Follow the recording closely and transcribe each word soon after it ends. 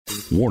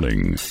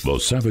Warning, the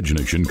Savage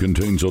Nation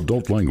contains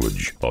adult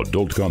language,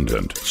 adult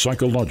content,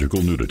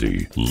 psychological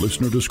nudity.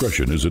 Listener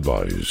discretion is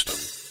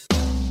advised.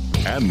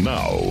 And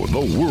now,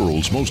 the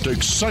world's most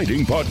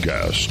exciting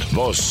podcast,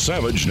 The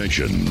Savage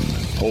Nation,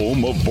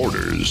 home of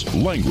borders,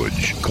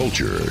 language,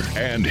 culture.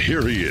 And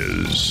here he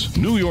is,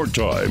 New York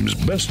Times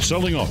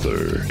best-selling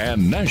author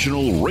and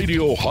National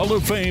Radio Hall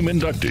of Fame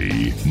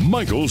inductee,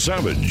 Michael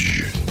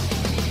Savage.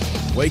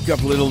 Wake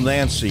up, little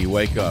Nancy,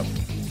 wake up.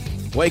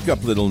 Wake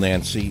up, little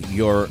Nancy.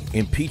 Your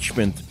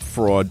impeachment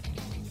fraud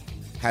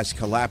has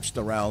collapsed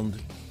around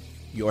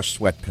your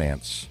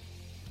sweatpants.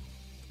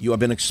 You have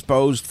been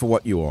exposed for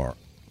what you are.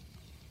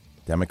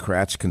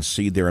 Democrats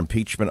concede their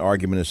impeachment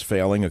argument is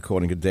failing,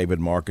 according to David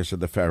Marcus of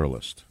The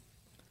Federalist.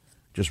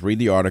 Just read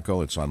the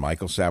article. It's on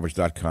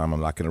michaelsavage.com. I'm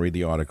not going to read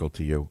the article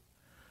to you.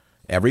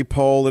 Every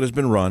poll that has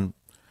been run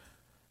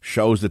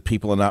shows that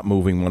people are not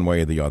moving one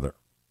way or the other.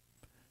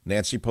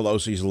 Nancy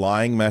Pelosi's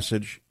lying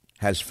message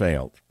has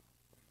failed.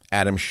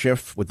 Adam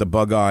Schiff, with the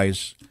bug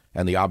eyes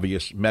and the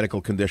obvious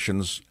medical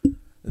conditions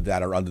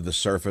that are under the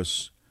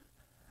surface,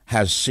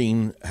 has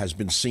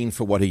been seen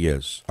for what he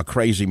is, a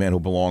crazy man who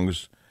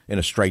belongs in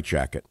a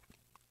straitjacket.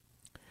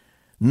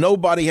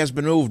 Nobody has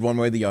been moved one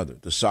way or the other.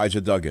 The sides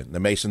are dug in. The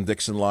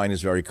Mason-Dixon line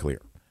is very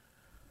clear.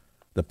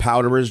 The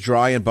powder is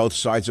dry and both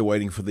sides are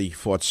waiting for the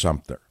Fort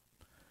Sumter.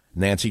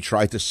 Nancy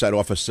tried to set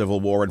off a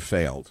civil war and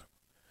failed.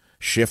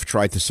 Schiff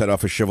tried to set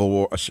off a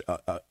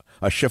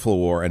Schiffle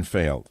war and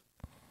failed.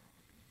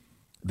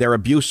 Their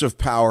abuse of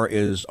power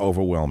is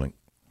overwhelming.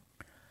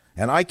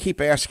 And I keep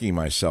asking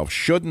myself,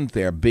 shouldn't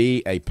there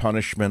be a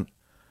punishment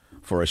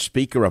for a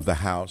Speaker of the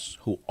House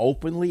who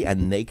openly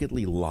and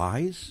nakedly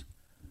lies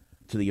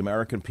to the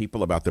American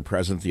people about the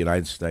President of the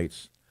United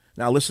States?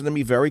 Now, listen to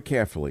me very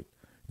carefully.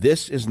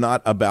 This is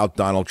not about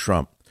Donald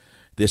Trump.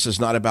 This is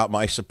not about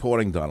my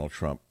supporting Donald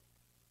Trump.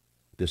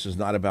 This is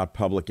not about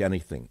public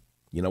anything.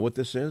 You know what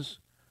this is?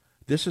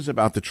 This is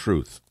about the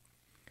truth.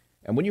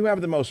 And when you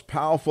have the most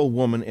powerful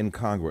woman in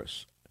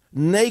Congress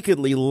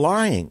nakedly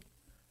lying,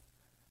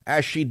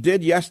 as she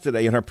did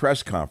yesterday in her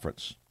press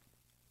conference,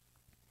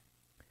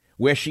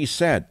 where she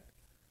said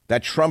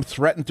that Trump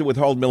threatened to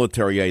withhold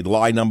military aid,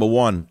 lie number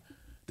one.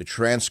 The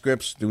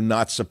transcripts do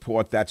not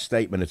support that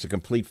statement. It's a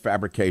complete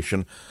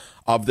fabrication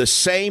of the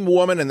same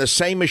woman and the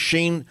same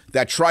machine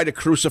that tried to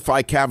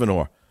crucify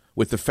Kavanaugh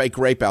with the fake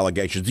rape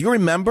allegations. Do you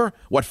remember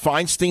what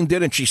Feinstein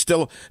did? And she's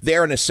still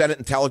there in the Senate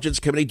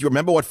Intelligence Committee. Do you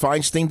remember what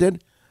Feinstein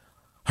did?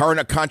 Her and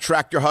a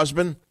contractor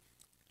husband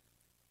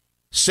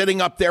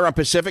sitting up there on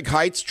Pacific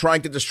Heights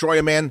trying to destroy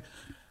a man.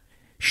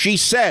 She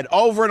said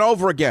over and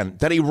over again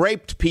that he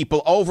raped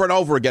people over and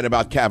over again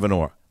about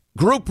Kavanaugh.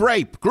 Group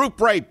rape, group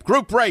rape,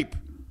 group rape.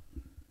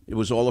 It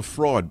was all a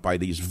fraud by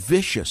these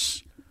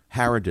vicious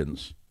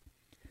harridans.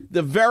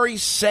 The very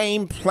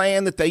same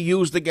plan that they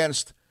used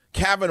against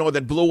Kavanaugh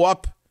that blew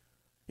up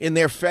in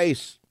their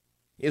face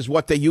is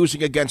what they're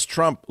using against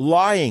Trump,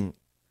 lying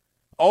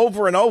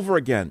over and over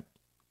again.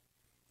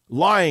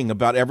 Lying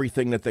about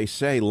everything that they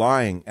say,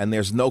 lying, and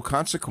there's no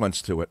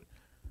consequence to it.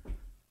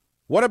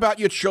 What about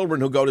your children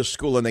who go to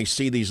school and they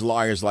see these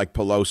liars like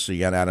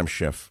Pelosi and Adam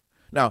Schiff?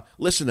 Now,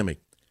 listen to me.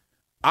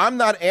 I'm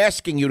not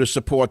asking you to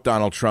support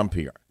Donald Trump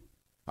here.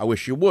 I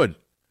wish you would,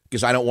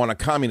 because I don't want a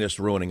communist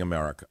ruining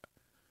America.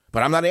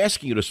 But I'm not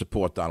asking you to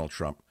support Donald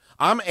Trump.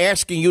 I'm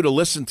asking you to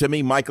listen to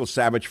me, Michael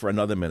Savage, for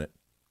another minute.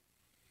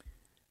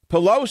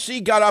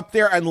 Pelosi got up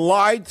there and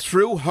lied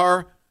through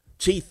her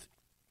teeth.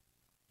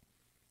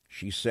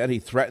 She said he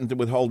threatened to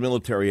withhold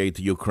military aid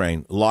to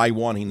Ukraine. Lie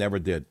one, he never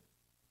did.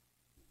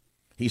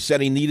 He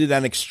said he needed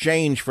an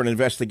exchange for an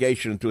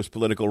investigation into his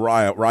political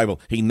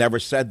rival. He never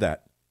said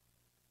that.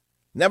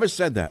 Never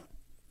said that.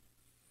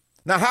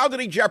 Now, how did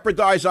he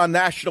jeopardize our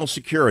national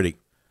security?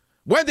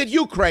 When did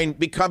Ukraine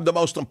become the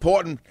most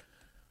important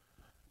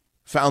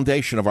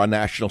foundation of our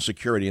national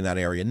security in that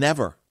area?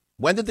 Never.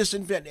 When did this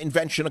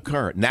invention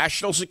occur?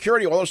 National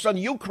security, all of a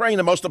sudden, Ukraine,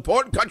 the most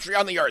important country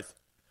on the earth.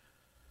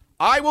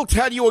 I will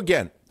tell you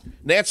again.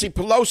 Nancy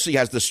Pelosi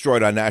has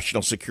destroyed our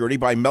national security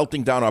by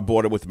melting down our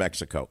border with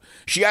Mexico.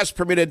 She has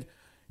permitted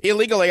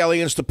illegal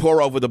aliens to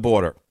pour over the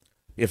border.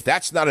 If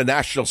that's not a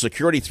national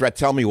security threat,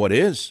 tell me what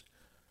is.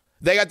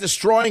 They are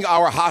destroying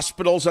our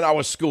hospitals and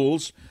our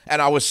schools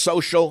and our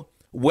social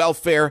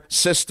welfare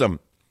system.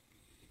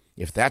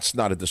 If that's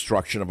not a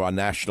destruction of our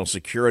national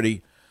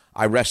security,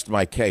 I rest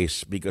my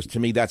case, because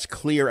to me that's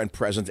clear and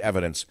present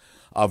evidence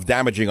of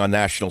damaging our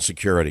national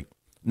security.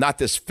 Not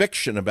this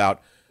fiction about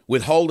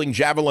withholding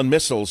Javelin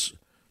missiles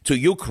to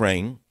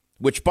Ukraine,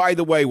 which, by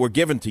the way, were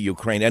given to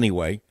Ukraine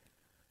anyway.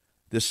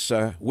 This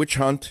witch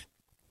hunt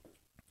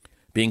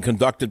being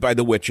conducted by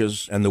the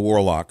witches and the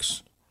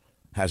warlocks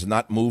has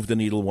not moved the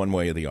needle one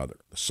way or the other.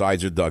 The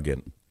sides are dug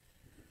in.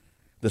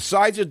 The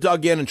sides are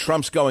dug in and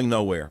Trump's going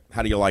nowhere.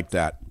 How do you like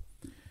that?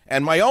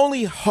 And my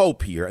only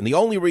hope here, and the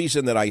only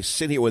reason that I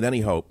sit here with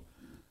any hope,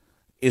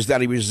 is that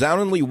he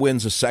resoundingly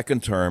wins a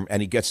second term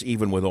and he gets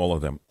even with all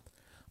of them.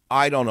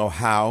 I don't know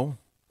how.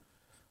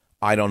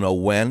 I don't know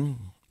when.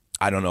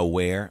 I don't know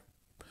where.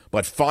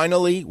 But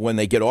finally, when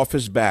they get off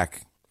his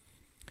back,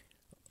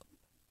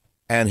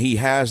 and he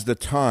has the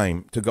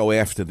time to go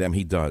after them,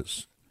 he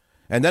does.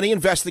 And then he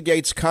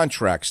investigates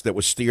contracts that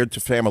were steered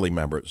to family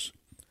members,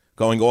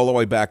 going all the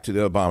way back to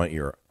the Obama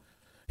era.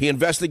 He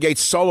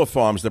investigates solar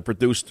farms that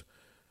produced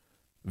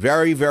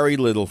very, very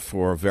little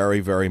for very,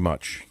 very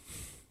much.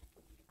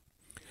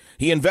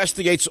 He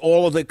investigates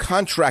all of the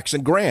contracts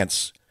and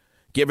grants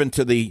given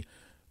to the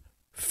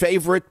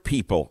favorite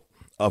people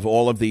of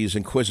all of these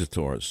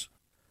inquisitors.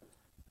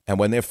 And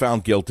when they're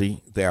found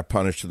guilty, they are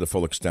punished to the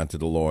full extent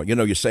of the law. You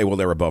know, you say, well,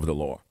 they're above the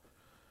law.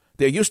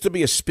 There used to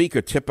be a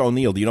speaker, Tip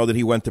O'Neill. Do you know that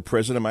he went to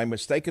prison? Am I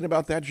mistaken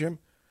about that, Jim?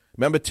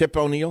 Remember Tip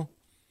O'Neill?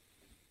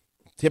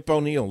 Tip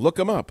O'Neill. Look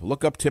him up.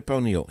 Look up Tip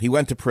O'Neill. He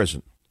went to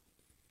prison.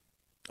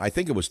 I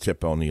think it was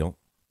Tip O'Neill.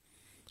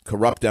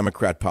 Corrupt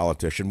Democrat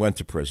politician, went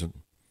to prison.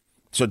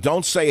 So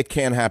don't say it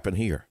can't happen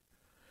here.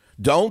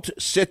 Don't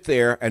sit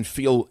there and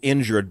feel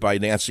injured by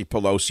Nancy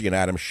Pelosi and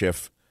Adam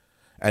Schiff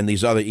and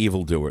these other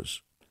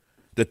evildoers.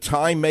 The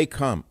time may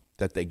come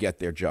that they get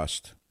their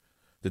just.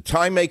 The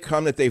time may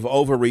come that they've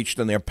overreached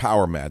in their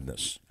power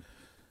madness.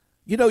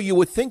 You know, you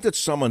would think that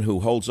someone who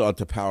holds on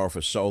to power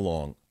for so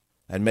long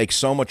and makes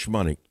so much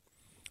money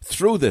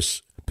through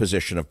this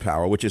position of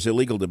power, which is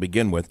illegal to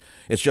begin with,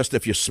 it's just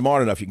if you're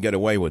smart enough, you can get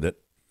away with it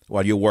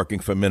while you're working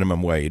for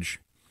minimum wage.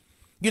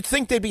 You'd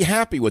think they'd be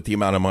happy with the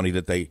amount of money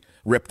that they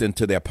ripped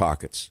into their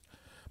pockets.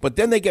 But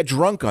then they get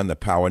drunk on the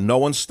power. No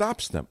one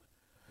stops them.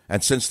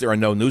 And since there are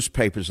no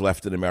newspapers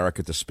left in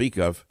America to speak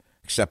of,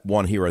 except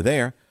one here or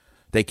there,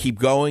 they keep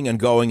going and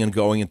going and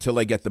going until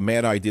they get the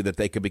mad idea that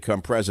they could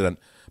become president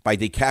by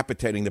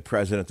decapitating the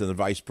president and the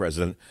vice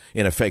president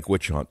in a fake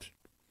witch hunt.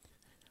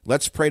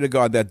 Let's pray to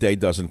God that day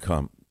doesn't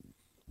come,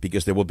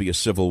 because there will be a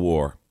civil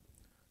war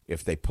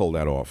if they pull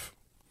that off.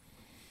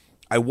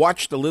 I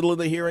watched a little of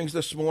the hearings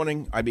this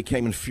morning. I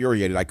became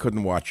infuriated. I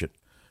couldn't watch it.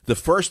 The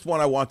first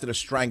one I wanted to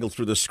strangle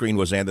through the screen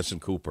was Anderson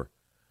Cooper.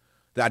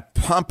 That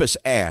pompous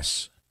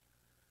ass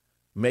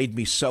made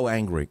me so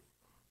angry.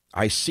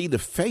 I see the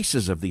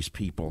faces of these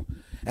people,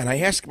 and I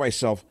ask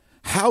myself,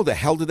 how the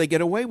hell did they get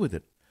away with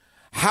it?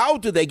 How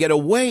do they get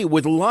away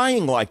with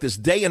lying like this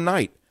day and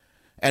night?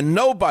 And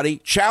nobody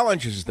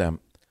challenges them.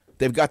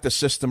 They've got the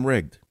system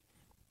rigged.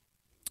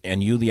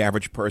 And you, the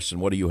average person,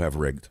 what do you have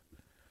rigged?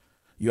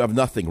 You have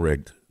nothing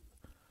rigged.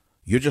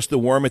 You're just a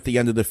worm at the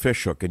end of the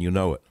fishhook, and you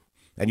know it.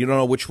 And you don't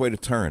know which way to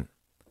turn.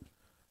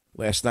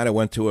 Last night I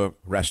went to a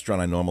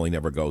restaurant I normally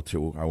never go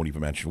to. I won't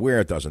even mention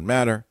where. It doesn't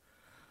matter.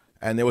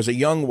 And there was a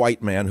young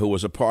white man who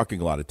was a parking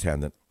lot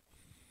attendant.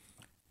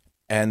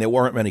 And there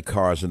weren't many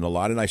cars in the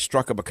lot. And I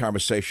struck up a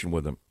conversation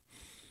with him.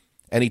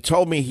 And he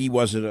told me he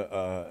was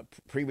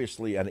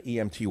previously an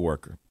EMT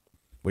worker,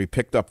 where he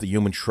picked up the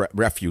human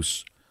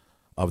refuse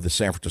of the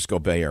San Francisco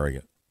Bay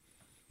Area.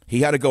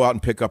 He had to go out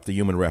and pick up the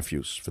human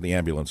refuse for the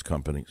ambulance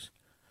companies.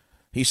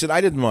 He said, I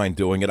didn't mind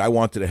doing it. I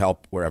wanted to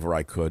help wherever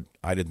I could.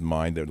 I didn't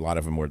mind. A lot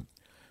of them were,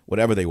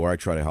 whatever they were, I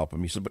tried to help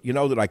them. He said, but you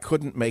know that I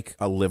couldn't make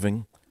a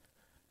living?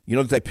 You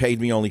know that they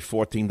paid me only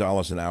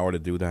 $14 an hour to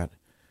do that?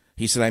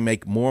 He said, I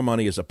make more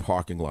money as a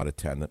parking lot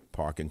attendant,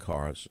 parking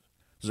cars,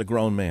 as a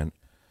grown man,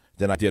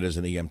 than I did as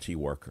an EMT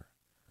worker.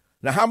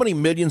 Now, how many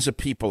millions of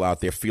people out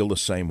there feel the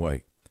same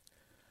way?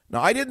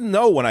 Now, I didn't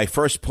know when I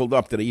first pulled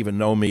up that they even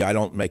know me. I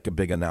don't make a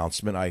big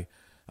announcement.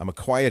 I'm a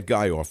quiet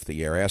guy off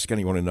the air. Ask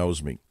anyone who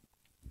knows me.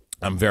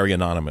 I'm very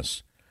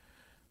anonymous.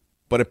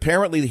 But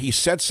apparently he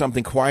said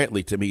something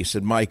quietly to me. He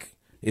said, Mike,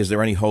 is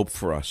there any hope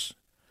for us?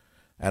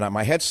 And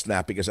my head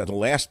snapped, because at the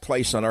last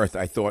place on earth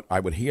I thought I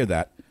would hear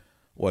that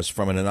was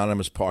from an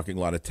anonymous parking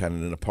lot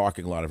attendant in a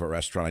parking lot of a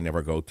restaurant I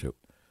never go to.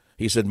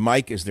 He said,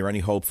 Mike, is there any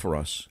hope for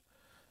us?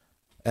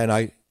 And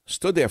I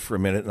stood there for a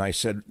minute, and I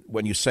said,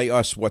 when you say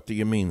us, what do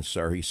you mean,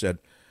 sir? He said,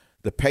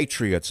 the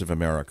patriots of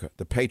America,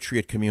 the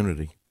patriot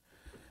community.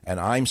 And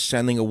I'm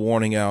sending a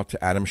warning out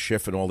to Adam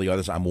Schiff and all the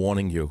others. I'm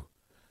warning you.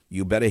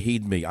 You better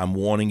heed me. I'm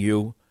warning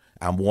you.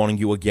 I'm warning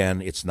you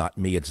again. It's not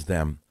me, it's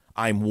them.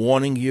 I'm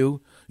warning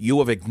you. You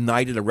have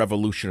ignited a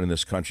revolution in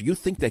this country. You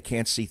think they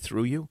can't see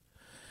through you?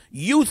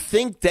 You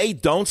think they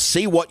don't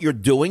see what you're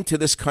doing to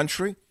this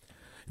country?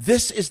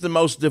 This is the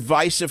most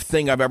divisive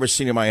thing I've ever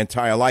seen in my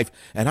entire life,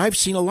 and I've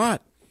seen a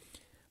lot.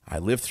 I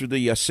lived through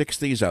the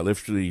 60s. I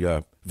lived through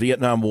the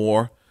Vietnam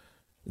War.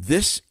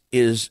 This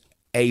is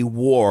a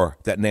war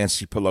that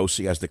Nancy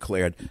Pelosi has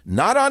declared,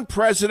 not on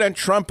President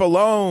Trump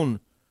alone.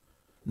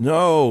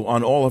 No,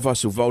 on all of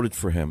us who voted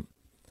for him.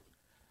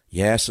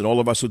 Yes, and all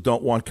of us who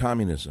don't want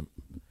communism.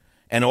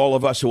 And all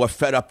of us who are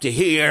fed up to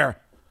here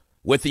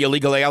with the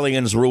illegal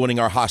aliens ruining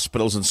our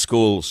hospitals and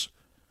schools.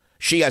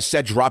 She has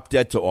said drop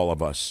dead to all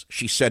of us.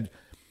 She said,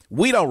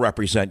 we don't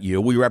represent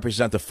you. We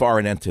represent a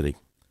foreign entity.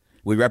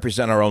 We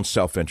represent our own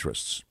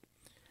self-interests.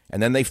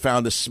 And then they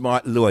found a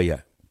smart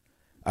lawyer,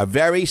 a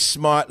very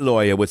smart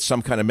lawyer with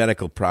some kind of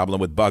medical problem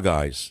with bug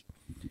eyes.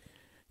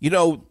 You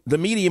know, the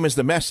medium is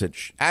the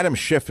message. Adam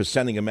Schiff is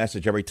sending a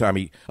message every time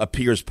he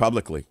appears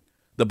publicly.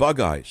 The bug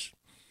eyes.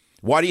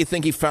 Why do you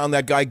think he found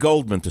that guy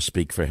Goldman to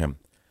speak for him?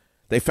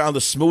 They found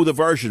a smoother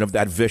version of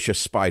that vicious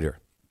spider.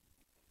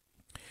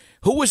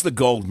 Who was the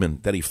Goldman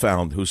that he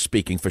found who's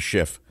speaking for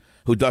Schiff?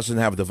 who doesn't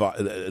have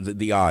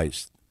the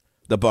eyes,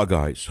 the bug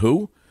eyes.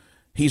 Who?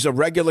 He's a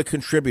regular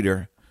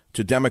contributor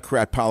to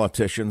Democrat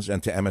politicians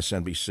and to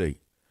MSNBC.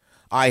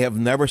 I have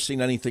never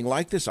seen anything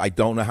like this. I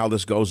don't know how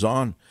this goes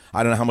on.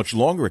 I don't know how much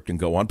longer it can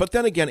go on. But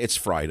then again, it's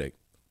Friday.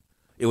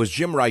 It was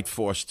Jim Wright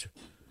forced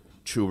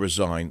to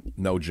resign,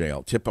 no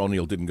jail. Tip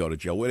O'Neill didn't go to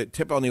jail.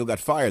 Tip O'Neill got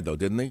fired, though,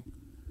 didn't he?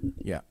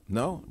 Yeah.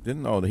 No?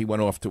 Didn't know. He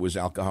went off to his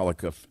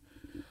alcoholic.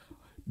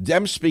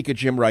 Dem Speaker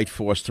Jim Wright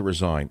forced to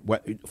resign.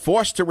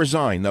 Forced to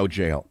resign, no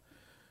jail.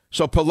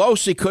 So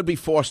Pelosi could be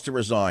forced to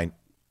resign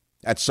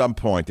at some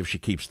point if she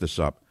keeps this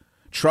up.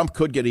 Trump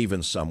could get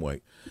even some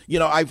way. You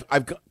know, I've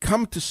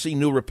come to see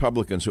new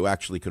Republicans who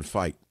actually can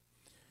fight.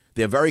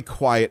 They're very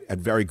quiet and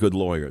very good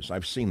lawyers.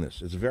 I've seen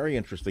this. It's very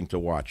interesting to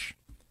watch.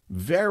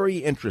 Very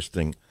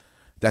interesting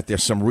that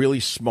there's some really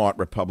smart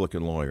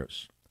Republican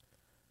lawyers.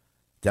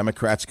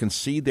 Democrats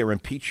concede their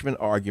impeachment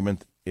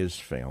argument is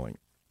failing.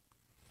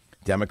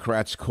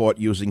 Democrats caught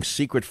using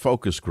secret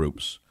focus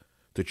groups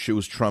to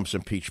choose Trump's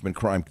impeachment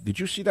crime. Did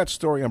you see that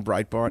story on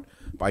Breitbart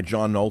by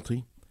John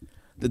Nolte?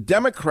 The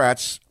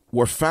Democrats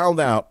were found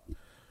out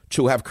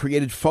to have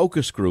created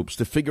focus groups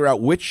to figure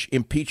out which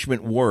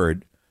impeachment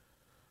word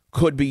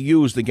could be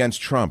used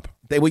against Trump.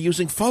 They were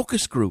using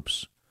focus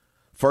groups.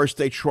 First,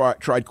 they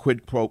tried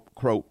quid pro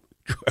quo.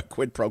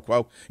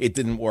 It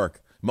didn't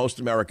work. Most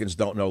Americans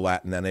don't know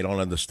Latin and they don't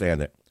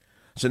understand it.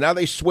 So now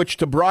they switched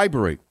to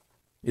bribery.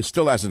 It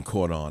still hasn't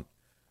caught on.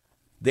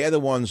 They're the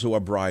ones who are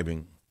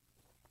bribing.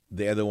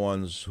 They're the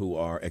ones who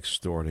are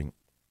extorting.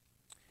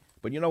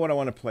 But you know what I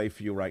want to play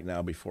for you right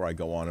now before I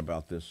go on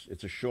about this?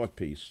 It's a short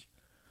piece.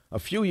 A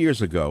few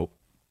years ago,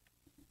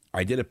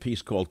 I did a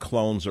piece called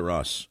Clones Are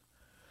Us.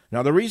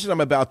 Now, the reason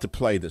I'm about to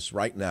play this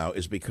right now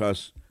is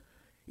because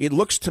it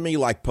looks to me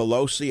like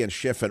Pelosi and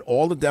Schiff and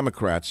all the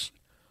Democrats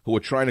who were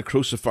trying to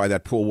crucify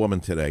that poor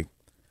woman today,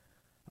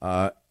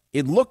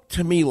 it looked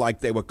to me like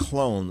they were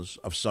clones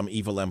of some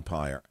evil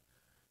empire.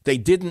 They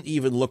didn't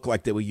even look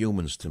like they were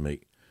humans to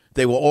me.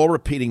 They were all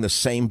repeating the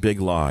same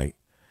big lie.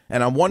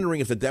 And I'm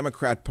wondering if the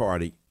Democrat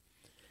Party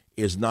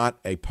is not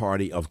a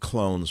party of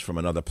clones from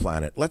another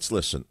planet. Let's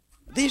listen.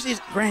 This is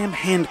Graham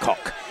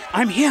Hancock.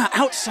 I'm here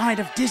outside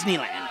of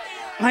Disneyland.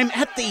 I'm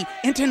at the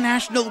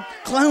International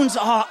Clones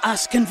Are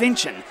Us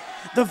convention.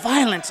 The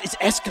violence is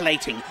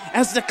escalating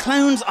as the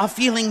clones are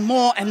feeling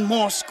more and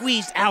more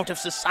squeezed out of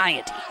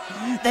society.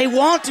 They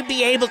want to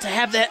be able to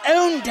have their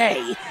own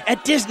day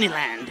at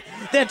Disneyland.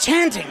 They're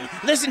chanting.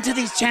 Listen to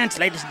these chants,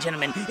 ladies and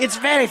gentlemen. It's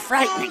very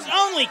frightening. Clones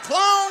only,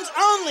 clones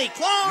only,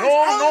 clones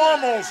no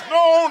only. Normals,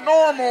 no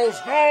normals,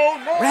 no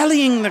normals.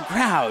 Rallying the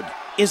crowd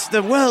is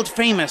the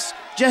world-famous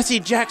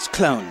Jesse Jack's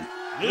clone.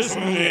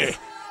 Listen to me.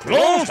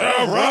 Clones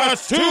have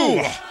rights,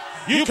 too.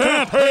 You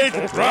can't take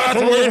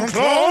rights away from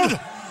clones.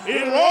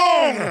 It's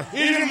wrong.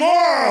 It's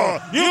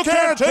immoral. You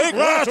can't take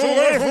rights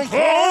away from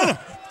clones.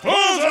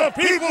 Clones are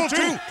people,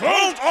 too.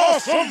 Clones are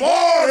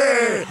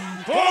somebody.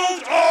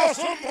 Clones are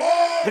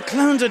somebody. The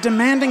clones are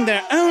demanding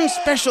their own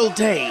special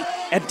day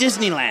at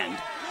Disneyland.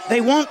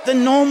 They want the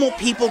normal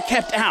people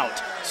kept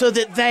out so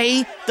that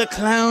they, the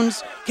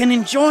clones, can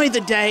enjoy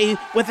the day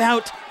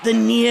without the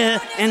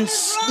near and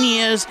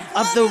sneers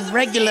of the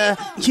regular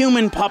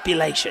human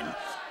population.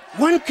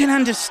 One can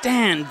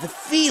understand the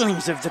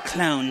feelings of the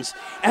clones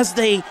as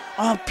they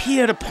are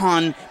peered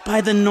upon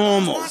by the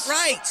normals. Clones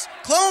want rights.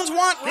 Clones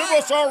want rights. Give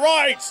us our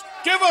rights.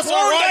 Give us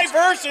our rights.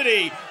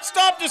 Diversity.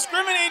 Stop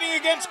discriminating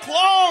against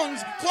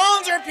clones.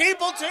 Clones are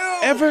people too.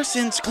 Ever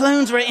since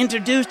clones were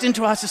introduced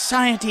into our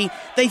society,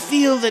 they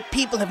feel that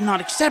people have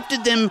not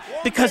accepted them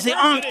because they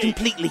aren't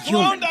completely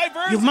human.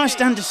 You must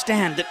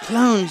understand that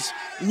clones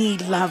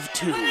need love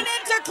too. Turn it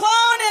into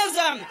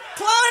clonism.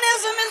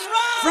 Clonism is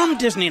wrong. From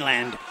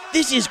Disneyland,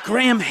 this is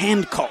Graham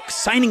Hancock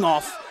signing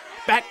off.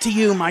 Back to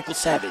you, Michael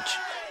Savage.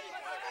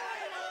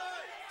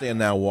 And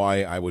now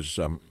why I was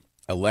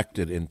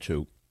elected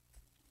into,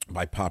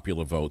 by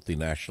popular vote, the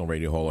National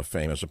Radio Hall of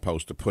Fame as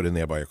opposed to put in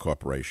there by a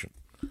corporation.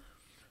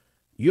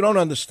 You don't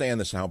understand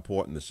this, how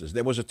important this is.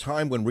 There was a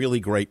time when really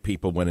great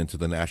people went into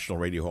the National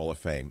Radio Hall of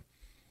Fame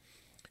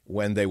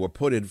when they were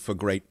put in for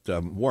great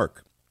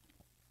work,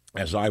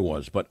 as I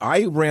was. But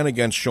I ran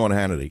against Sean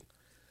Hannity,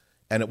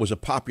 and it was a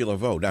popular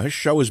vote. Now, his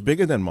show is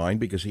bigger than mine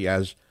because he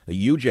has a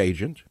huge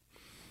agent,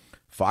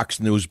 Fox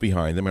News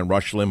behind him, and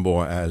Rush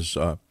Limbaugh as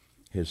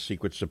his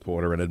secret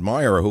supporter and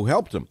admirer who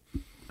helped him.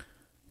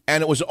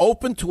 And it was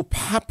open to a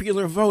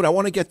popular vote. I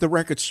want to get the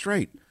record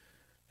straight.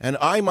 And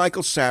I,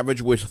 Michael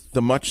Savage, with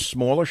the much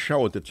smaller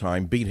show at the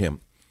time, beat him.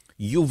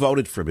 You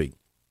voted for me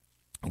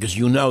because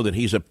you know that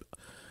he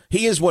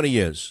is what he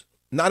is.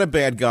 Not a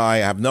bad guy. I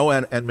have no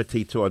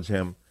enmity towards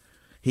him.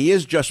 He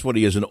is just what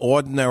he is, an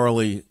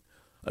ordinary,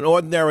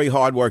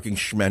 hardworking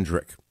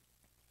schmendrick.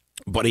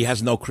 But he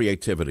has no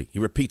creativity. He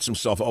repeats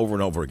himself over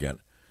and over again.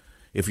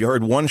 If you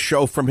heard one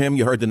show from him,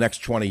 you heard the next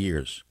 20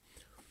 years.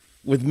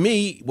 With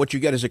me, what you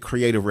get is a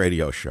creative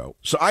radio show.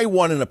 So I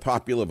won in a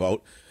popular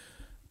vote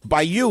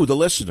by you, the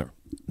listener.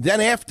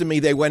 Then after me,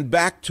 they went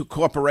back to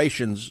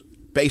corporations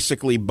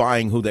basically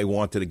buying who they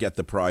wanted to get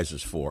the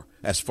prizes for,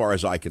 as far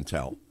as I can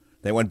tell.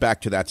 They went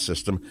back to that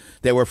system.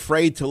 They were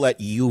afraid to let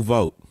you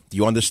vote. Do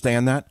you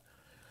understand that?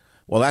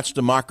 Well, that's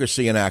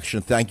democracy in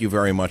action. Thank you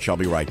very much. I'll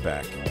be right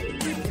back.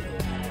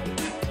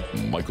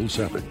 Michael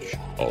Savage,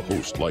 a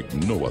host like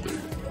no other.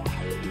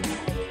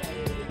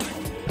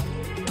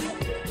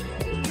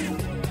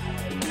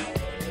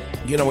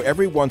 You know,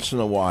 every once in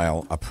a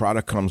while, a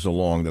product comes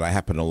along that I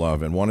happen to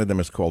love, and one of them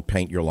is called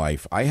Paint Your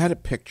Life. I had a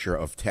picture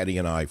of Teddy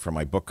and I for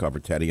my book cover,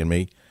 Teddy and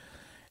Me,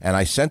 and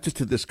I sent it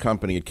to this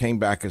company. It came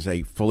back as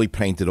a fully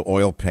painted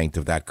oil paint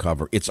of that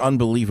cover. It's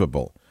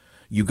unbelievable.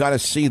 You got to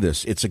see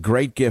this. It's a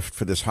great gift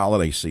for this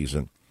holiday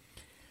season.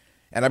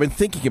 And I've been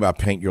thinking about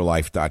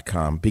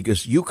paintyourlife.com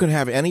because you can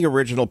have any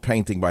original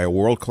painting by a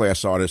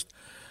world-class artist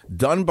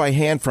done by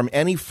hand from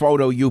any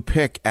photo you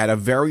pick at a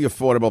very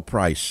affordable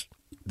price.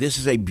 This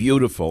is a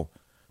beautiful,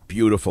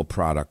 beautiful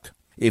product.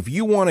 If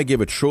you want to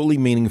give a truly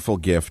meaningful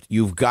gift,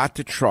 you've got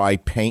to try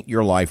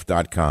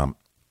paintyourlife.com.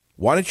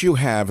 Why don't you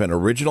have an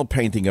original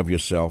painting of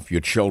yourself, your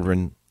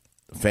children,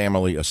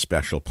 family, a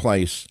special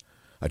place,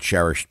 a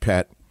cherished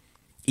pet,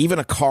 even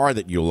a car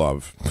that you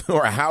love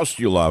or a house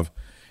you love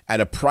at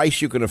a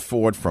price you can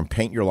afford from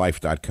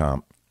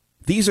paintyourlife.com.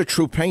 These are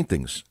true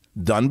paintings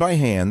done by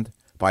hand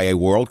by a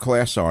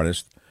world-class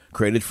artist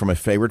created from a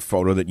favorite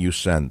photo that you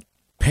send.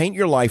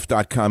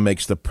 Paintyourlife.com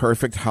makes the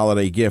perfect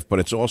holiday gift, but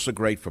it's also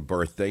great for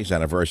birthdays,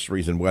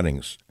 anniversaries, and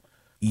weddings.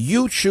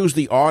 You choose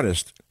the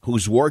artist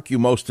whose work you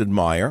most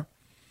admire,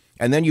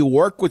 and then you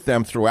work with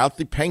them throughout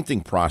the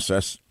painting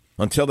process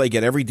until they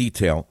get every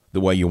detail the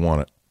way you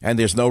want it. And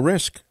there's no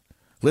risk.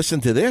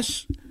 Listen to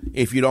this.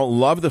 If you don't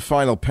love the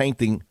final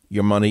painting,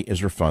 your money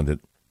is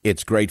refunded.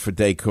 It's great for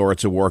decor.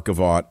 It's a work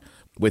of art.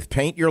 With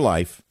Paint Your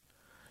Life,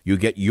 you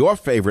get your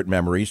favorite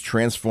memories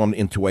transformed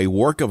into a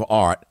work of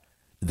art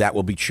that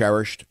will be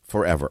cherished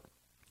forever.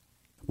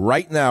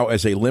 Right now,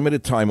 as a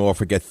limited time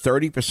offer, get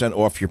 30%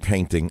 off your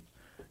painting.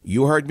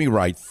 You heard me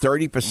right,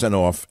 30%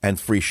 off and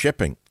free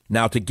shipping.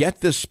 Now, to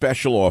get this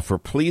special offer,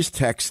 please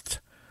text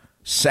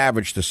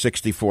SAVAGE to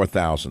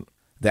 64,000.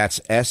 That's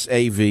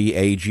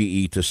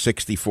SAVAGE to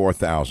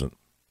 64,000.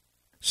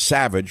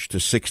 SAVAGE to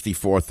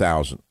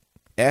 64,000.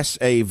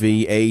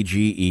 SAVAGE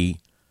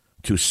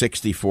to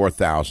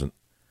 64,000.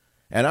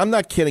 And I'm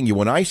not kidding you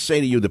when I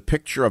say to you the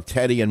picture of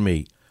Teddy and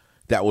me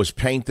that was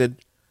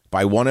painted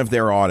by one of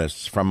their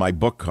artists from my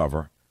book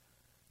cover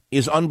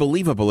is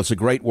unbelievable. It's a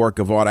great work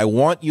of art. I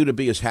want you to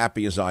be as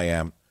happy as I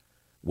am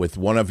with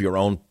one of your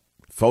own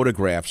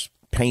photographs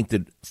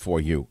painted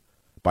for you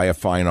by a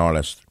fine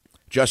artist.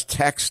 Just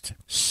text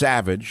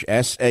SAVAGE,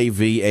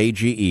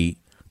 SAVAGE,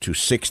 to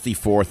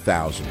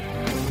 64,000.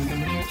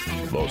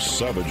 The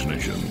Savage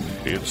Nation.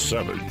 It's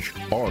Savage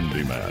on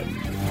demand.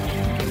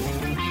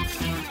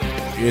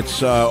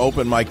 It's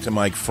Open Mic to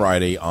Mike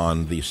Friday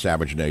on the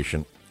Savage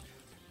Nation.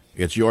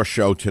 It's your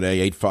show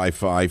today,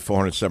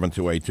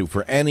 855-400-7282,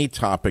 for any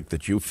topic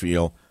that you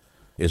feel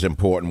is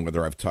important,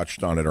 whether I've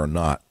touched on it or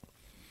not.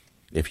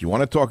 If you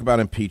want to talk about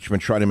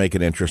impeachment, try to make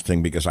it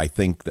interesting because I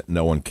think that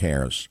no one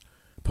cares.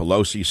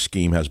 Pelosi's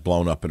scheme has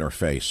blown up in her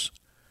face.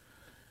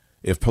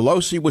 If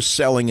Pelosi was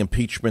selling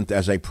impeachment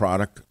as a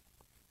product,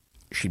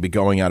 she'd be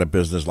going out of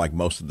business like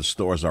most of the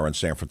stores are in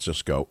San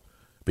Francisco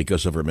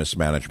because of her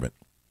mismanagement.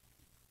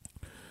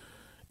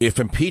 If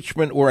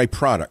impeachment were a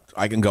product,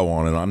 I can go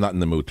on, and I'm not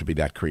in the mood to be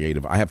that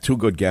creative. I have two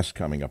good guests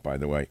coming up, by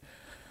the way.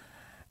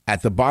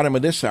 At the bottom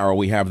of this hour,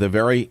 we have the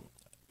very,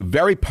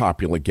 very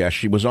popular guest.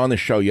 She was on the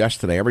show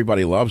yesterday.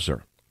 Everybody loves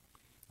her.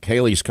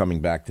 Kaylee's coming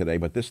back today,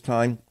 but this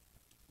time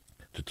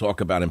to talk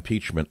about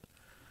impeachment.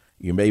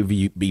 You may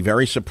be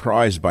very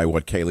surprised by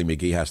what Kaylee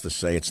McGhee has to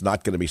say. It's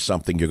not going to be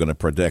something you're going to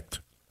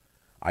predict.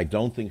 I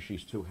don't think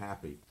she's too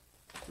happy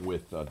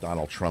with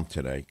Donald Trump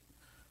today.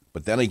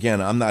 But then again,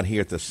 I'm not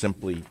here to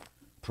simply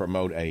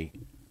promote a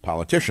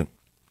politician.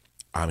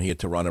 I'm here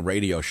to run a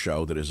radio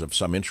show that is of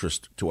some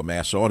interest to a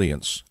mass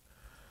audience.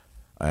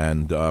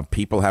 And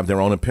people have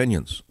their own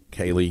opinions.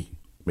 Kaylee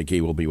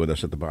McGhee will be with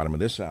us at the bottom of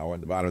this hour.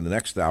 At the bottom of the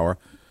next hour,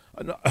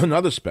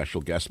 another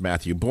special guest,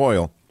 Matthew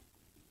Boyle,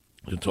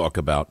 to talk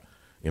about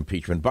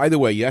impeachment. By the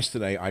way,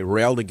 yesterday I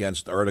railed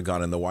against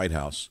Erdogan in the White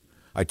House.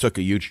 I took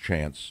a huge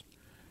chance.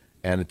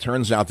 And it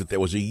turns out that there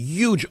was a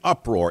huge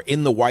uproar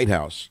in the White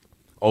House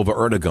over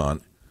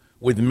Erdogan,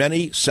 with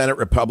many Senate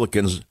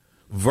Republicans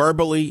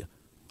verbally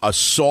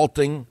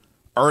assaulting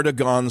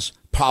Erdogan's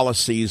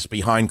policies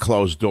behind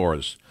closed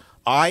doors.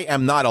 I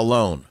am not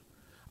alone.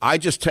 I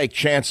just take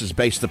chances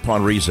based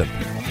upon reason.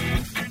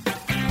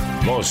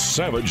 The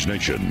Savage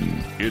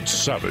Nation. It's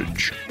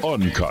savage,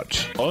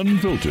 uncut,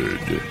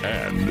 unfiltered,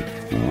 and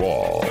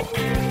raw.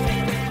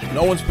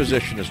 No one's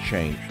position has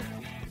changed.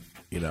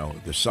 You know,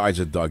 the sides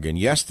are dug in.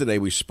 Yesterday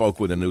we spoke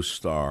with a new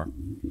star.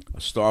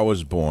 A star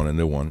was born, a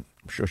new one.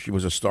 I'm sure she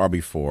was a star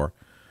before.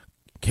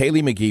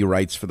 Kaylee McGhee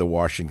writes for the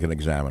Washington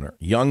Examiner.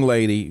 Young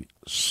lady,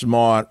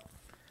 smart.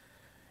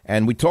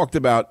 And we talked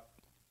about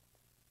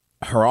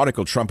her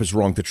article, Trump is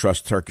wrong to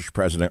trust Turkish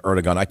President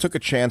Erdogan. I took a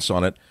chance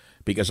on it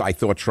because I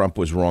thought Trump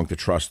was wrong to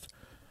trust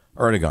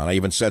Erdogan. I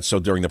even said so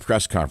during the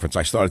press conference.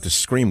 I started to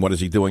scream, what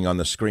is he doing on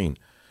the screen?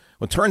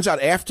 Well, it turns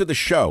out after the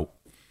show,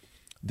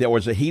 there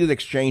was a heated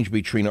exchange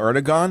between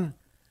Erdogan,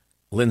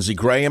 Lindsey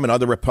Graham, and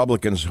other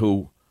Republicans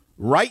who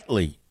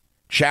rightly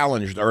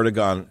challenged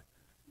Erdogan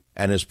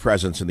and his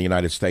presence in the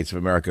United States of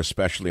America,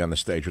 especially on the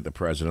stage with the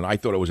president. I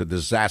thought it was a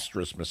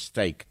disastrous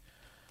mistake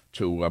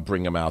to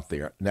bring him out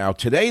there. Now,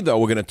 today, though,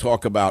 we're going to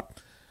talk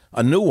about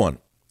a new one,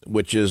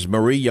 which is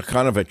Marie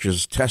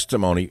Yovanovitch's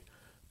testimony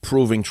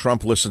proving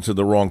Trump listened to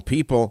the wrong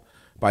people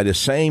by the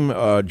same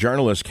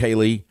journalist,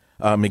 Kaylee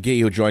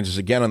McGhee, who joins us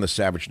again on the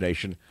Savage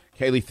Nation.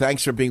 Kaylee,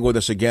 thanks for being with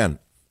us again.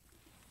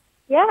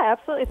 Yeah,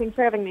 absolutely. Thanks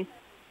for having me.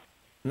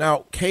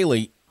 Now,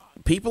 Kaylee,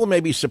 people may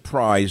be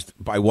surprised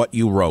by what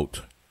you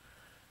wrote,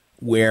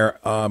 where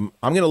I'm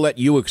going to let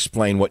you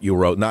explain what you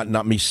wrote,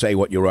 not me say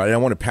what you wrote. I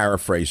don't want to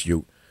paraphrase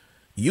you.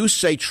 You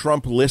say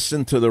Trump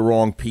listened to the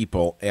wrong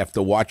people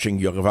after watching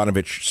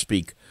Yovanovitch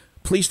speak.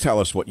 Please tell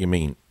us what you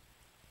mean.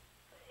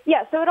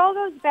 Yeah, so it all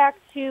goes back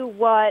to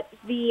what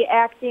the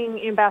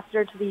acting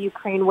ambassador to the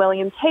Ukraine,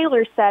 William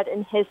Taylor, said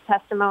in his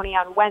testimony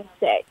on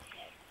Wednesday.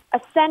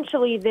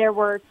 Essentially, there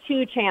were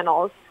two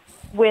channels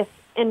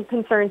in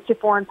concerns to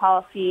foreign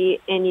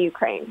policy in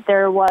Ukraine.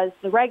 There was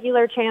the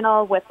regular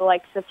channel with the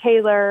likes of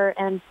Taylor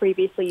and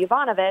previously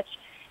Yovanovitch,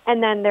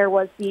 and then there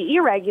was the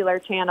irregular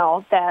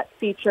channel that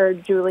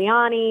featured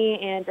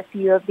Giuliani and a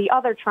few of the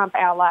other Trump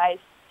allies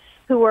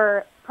who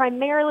were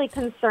primarily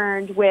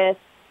concerned with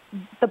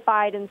the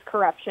Biden's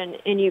corruption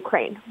in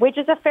Ukraine, which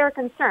is a fair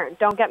concern,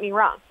 don't get me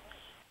wrong.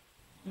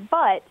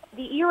 But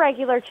the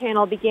irregular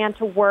channel began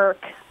to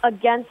work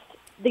against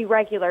the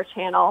regular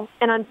channel,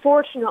 and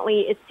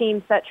unfortunately, it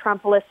seems that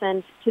Trump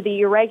listened to the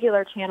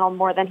irregular channel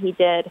more than he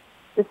did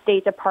the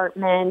State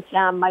Department,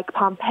 Mike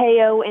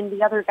Pompeo, and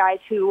the other guys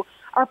who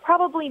are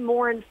probably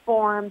more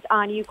informed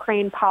on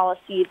Ukraine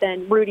policy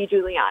than Rudy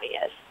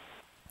Giuliani is.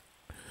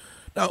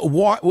 Now,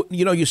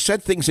 you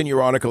said things in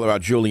your article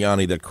about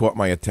Giuliani that caught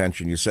my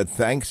attention. You said,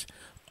 thanks.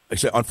 I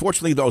said,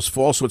 unfortunately, those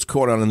falsehoods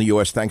caught on in the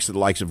U.S. thanks to the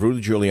likes of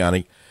Rudy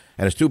Giuliani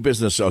and his two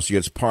business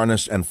associates,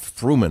 Parnas and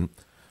Fruman,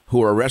 who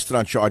were arrested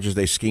on charges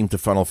they schemed to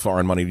funnel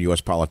foreign money to U.S.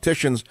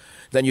 politicians.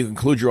 Then you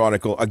conclude your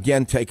article,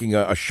 again taking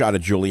a shot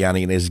at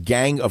Giuliani and his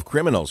gang of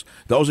criminals.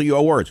 Those are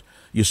your words.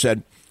 You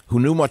said, who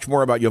knew much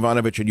more about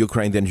Yovanovitch in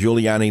Ukraine than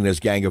Giuliani and his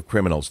gang of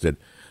criminals did.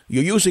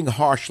 You're using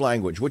harsh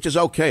language, which is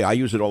okay. I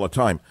use it all the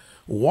time.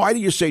 Why do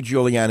you say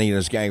Giuliani and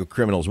his gang of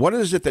criminals? What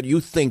is it that you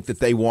think that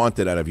they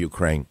wanted out of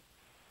Ukraine?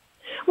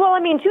 Well,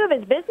 I mean, two of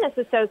his business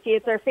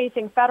associates are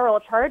facing federal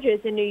charges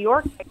in New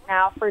York right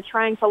now for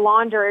trying to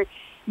launder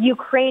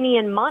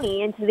Ukrainian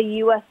money into the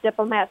U.S.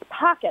 diplomats'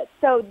 pockets.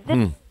 So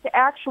this is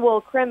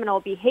actual criminal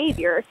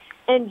behavior,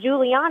 and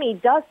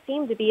Giuliani does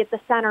seem to be at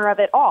the center of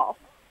it all.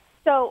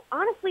 So,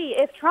 honestly,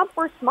 if Trump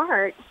were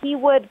smart, he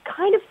would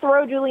kind of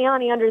throw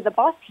Giuliani under the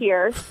bus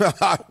here.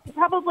 He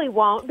probably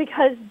won't,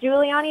 because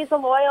Giuliani is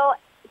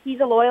he's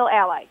a loyal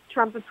ally.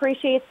 Trump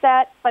appreciates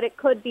that, but it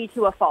could be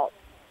to a fault.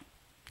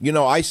 You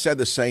know, I said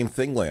the same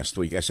thing last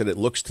week. I said it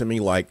looks to me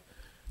like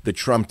the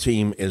Trump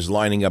team is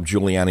lining up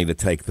Giuliani to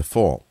take the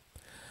fall.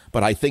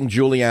 But I think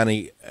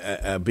Giuliani,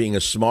 being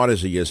as smart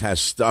as he is,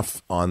 has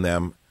stuff on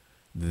them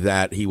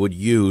that he would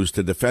use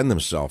to defend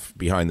himself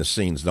behind the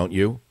scenes, don't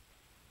you?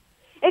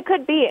 It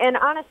could be. And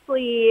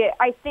honestly,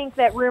 I think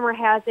that rumor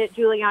has it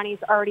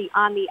Giuliani's already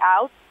on the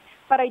outs.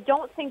 But I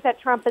don't think that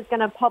Trump is going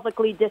to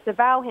publicly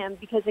disavow him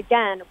because,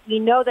 again, we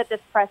know that this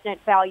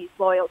president values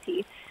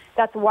loyalty.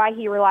 That's why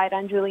he relied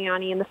on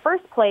Giuliani in the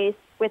first place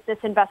with this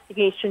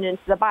investigation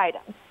into the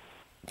Bidens.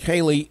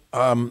 Kaylee,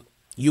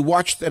 you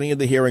watched any of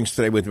the hearings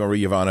today with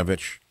Marie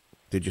Yovanovitch?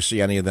 Did you see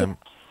any of them?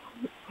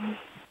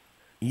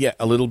 Yeah,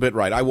 a little bit,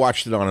 right. I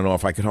watched it on and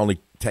off. I could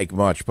only take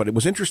much. But it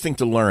was interesting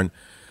to learn.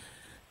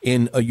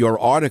 In your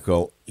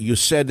article, you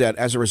said that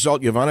as a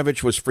result,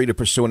 Yovanovitch was free to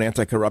pursue an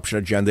anti-corruption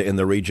agenda in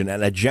the region,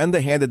 an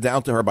agenda handed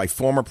down to her by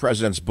former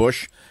Presidents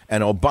Bush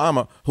and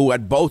Obama, who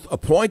had both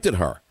appointed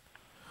her.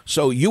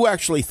 So you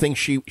actually think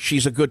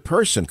she's a good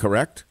person,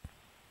 correct?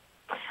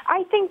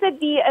 I think that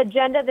the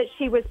agenda that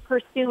she was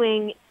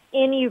pursuing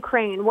in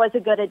Ukraine was a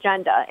good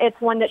agenda.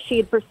 It's one that she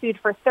had pursued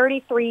for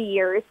 33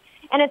 years,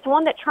 and it's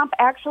one that Trump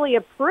actually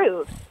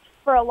approved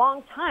for a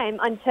long time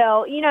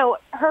until,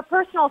 her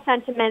personal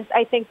sentiments,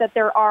 I think that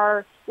there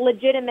are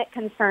legitimate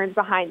concerns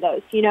behind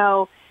those.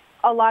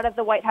 A lot of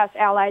the White House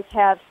allies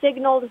have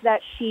signaled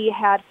that she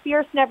had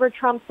fierce, never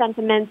Trump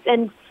sentiments.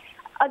 And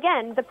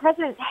again, the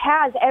president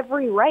has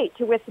every right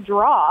to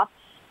withdraw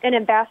an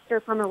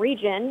ambassador from a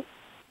region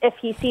if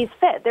he sees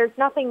fit. There's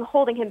nothing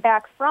holding him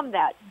back from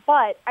that.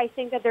 But I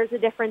think that there's a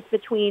difference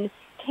between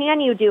can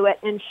you do it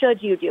and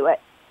should you do it.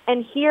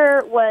 And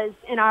here was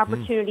an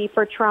opportunity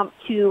for Trump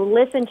to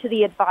listen to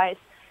the advice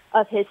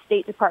of his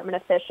State Department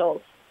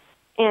officials.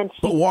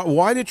 But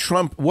why did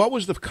Trump, what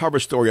was the cover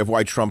story of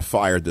why Trump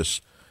fired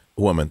this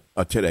woman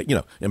today?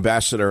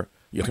 Ambassador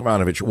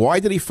Yovanovitch. Why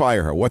did he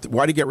fire her? Why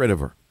did he get rid of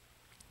her?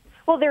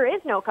 Well, there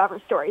is no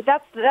cover story.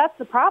 That's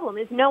the problem,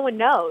 is no one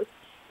knows.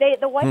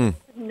 The White House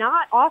has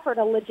not offered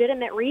a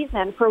legitimate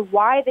reason for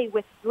why they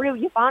withdrew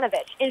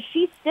Yovanovitch. And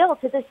she still,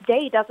 to this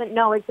day, doesn't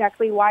know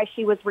exactly why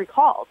she was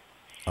recalled.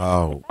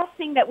 Oh. The best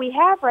thing that we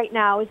have right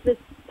now is this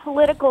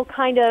political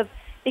kind of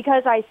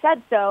because I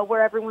said so,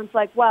 where everyone's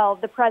like, well,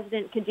 the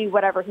president can do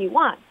whatever he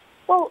wants.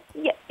 Well,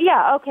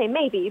 yeah, okay,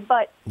 maybe,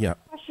 but the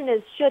question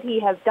is, should he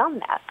have done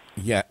that?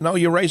 Yeah, no,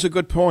 you raise a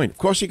good point. Of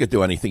course he could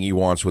do anything he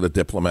wants with a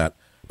diplomat,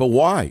 but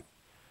why?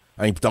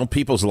 I mean, don't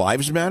people's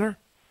lives matter?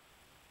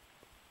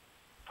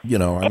 You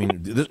know, I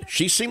mean,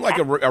 she seemed like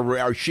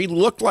she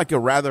looked like a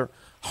rather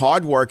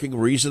hardworking,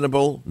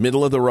 reasonable,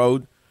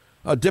 middle-of-the-road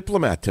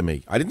diplomat to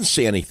me. I didn't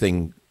see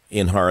anything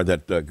in her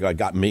that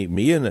got me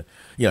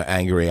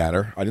angry at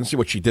her. I didn't see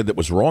what she did that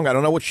was wrong. I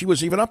don't know what she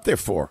was even up there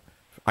for.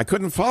 I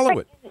couldn't follow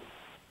it.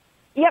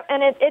 Yep,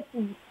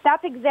 and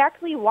that's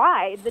exactly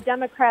why the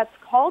Democrats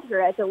called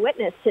her as a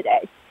witness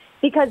today,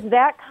 because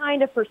that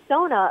kind of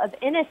persona of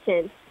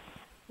innocence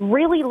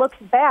really looks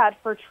bad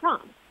for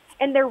Trump.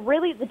 And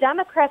the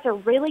Democrats are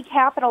really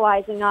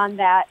capitalizing on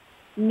that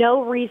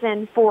no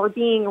reason for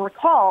being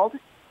recalled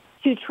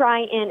to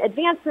try and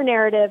advance the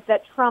narrative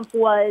that Trump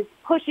was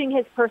pushing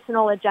his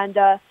personal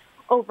agenda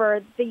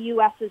over the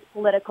U.S.'s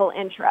political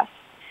interests.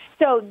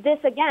 So this,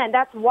 again,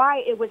 that's why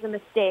it was a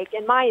mistake,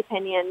 in my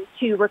opinion,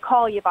 to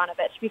recall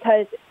Yovanovitch,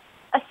 because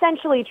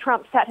essentially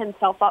Trump set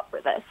himself up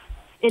for this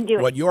in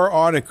doing. Well, your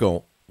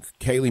article,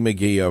 Kaylee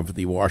McGhee of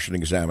the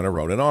Washington Examiner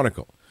wrote an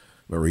article.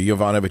 Marie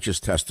Yovanovitch's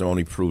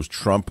testimony proves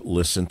Trump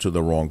listened to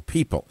the wrong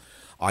people.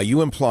 Are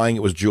you implying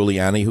it was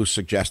Giuliani who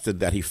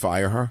suggested that he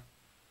fire her?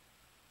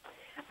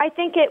 I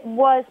think it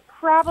was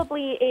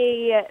probably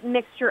a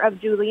mixture of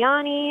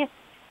Giuliani,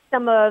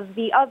 some of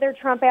the other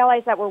Trump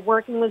allies that were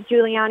working with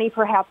Giuliani,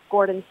 perhaps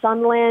Gordon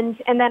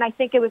Sondland, and then I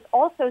think it was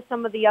also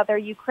some of the other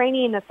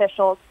Ukrainian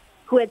officials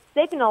who had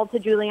signaled to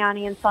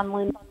Giuliani and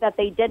Sondland that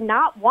they did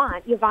not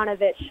want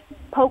Yovanovitch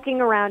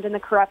poking around in the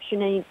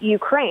corruption in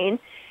Ukraine.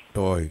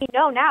 Boy. We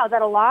know now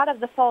that a lot of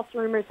the false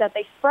rumors that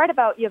they spread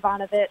about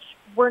Yovanovitch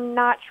were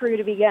not true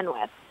to begin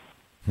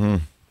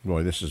with.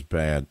 Boy, this is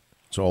bad.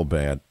 It's all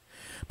bad.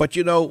 But,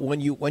 you know, when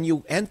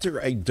you enter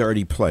a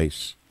dirty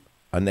place,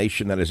 a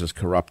nation that is as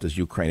corrupt as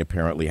Ukraine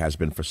apparently has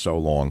been for so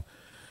long,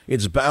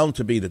 it's bound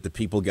to be that the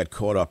people get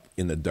caught up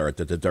in the dirt,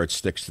 that the dirt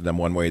sticks to them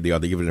one way or the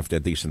other, even if they're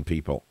decent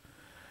people.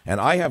 And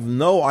I have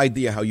no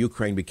idea how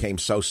Ukraine became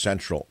so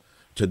central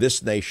to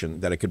this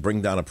nation that it could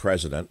bring down a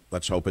president.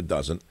 Let's hope it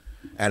doesn't.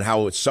 And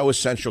how it's so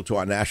essential to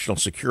our national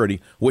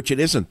security, which it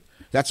isn't.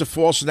 That's a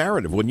false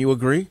narrative. Wouldn't you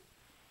agree?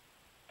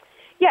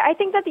 Yeah, I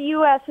think that the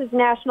U.S.'s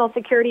national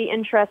security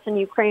interests in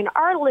Ukraine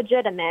are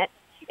legitimate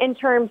in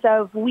terms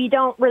of we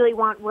don't really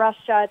want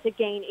Russia to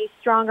gain a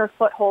stronger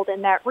foothold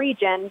in that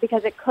region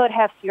because it could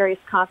have serious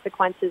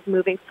consequences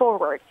moving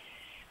forward.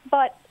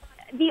 But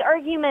the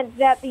argument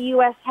that the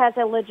U.S. has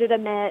a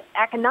legitimate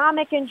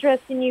economic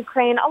interest in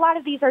Ukraine, a lot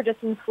of these are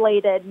just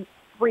inflated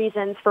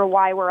reasons for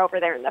why we're over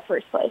there in the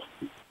first place.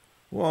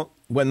 Well,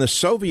 when the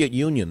Soviet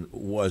Union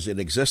was in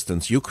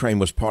existence, Ukraine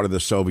was part of the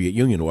Soviet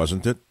Union,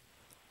 wasn't it?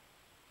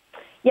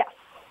 Yes.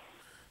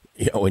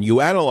 You know, when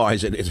you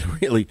analyze it,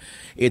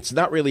 it's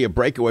not really a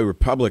breakaway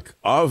republic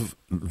of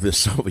the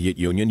Soviet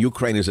Union.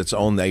 Ukraine is its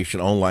own nation,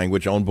 own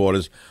language, own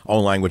borders,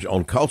 own language,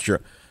 own culture.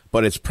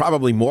 But it's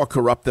probably more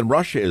corrupt than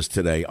Russia is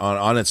today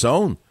on its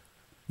own.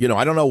 You know,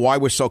 I don't know why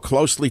we're so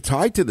closely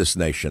tied to this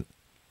nation.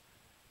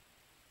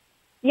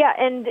 Yeah,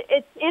 and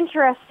it's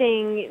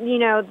interesting, you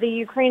know, the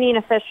Ukrainian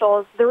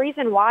officials, the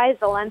reason why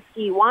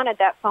Zelensky wanted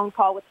that phone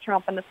call with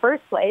Trump in the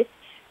first place,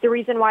 the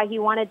reason why he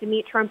wanted to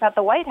meet Trump at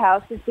the White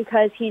House is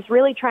because he's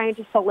really trying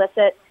to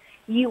solicit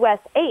U.S.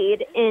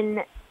 aid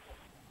in,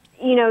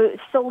 you know,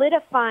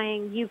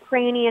 solidifying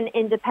Ukrainian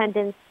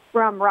independence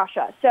from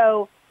Russia.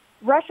 So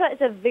Russia is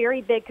a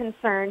very big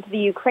concern to the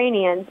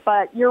Ukrainians,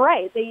 but you're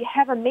right, they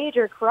have a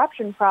major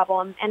corruption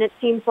problem, and it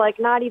seems like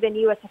not even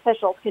U.S.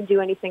 officials can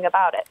do anything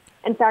about it.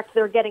 In fact,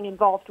 they're getting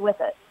involved with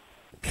it.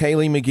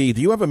 Kaylee McGhee,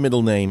 do you have a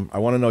middle name? I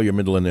want to know your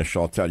middle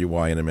initial. I'll tell you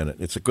why in a minute.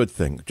 It's a good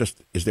thing.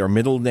 Just, is there a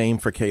middle name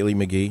for Kaylee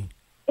McGhee?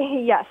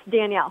 Yes,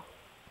 Danielle.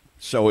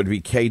 So it'd be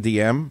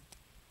KDM?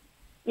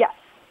 Yes.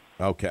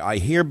 Okay, I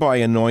hereby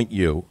anoint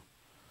you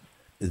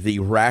the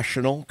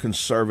rational,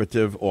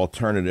 conservative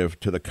alternative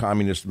to the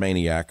communist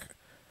maniac,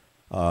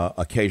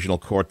 occasional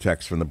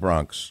cortex from the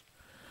Bronx.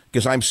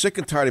 Because I'm sick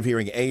and tired of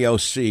hearing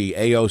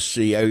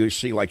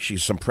AOC like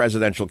she's some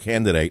presidential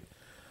candidate.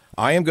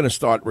 I am going to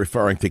start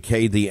referring to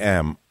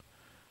KDM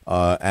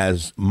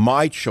as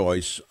my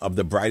choice of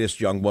the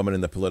brightest young woman in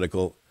the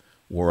political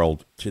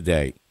world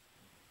today.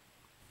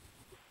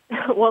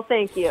 Well,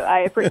 thank you. I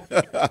appreciate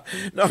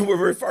it. No, we're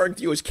referring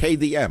to you as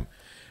KDM.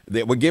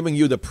 We're giving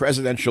you the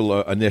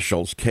presidential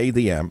initials,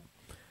 KDM,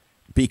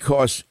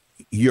 because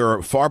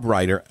you're far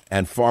brighter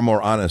and far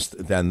more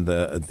honest than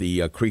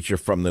the creature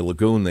from the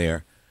lagoon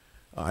there.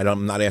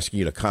 I'm not asking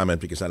you to comment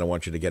because I don't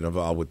want you to get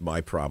involved with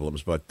my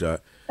problems.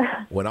 But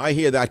when I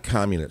hear that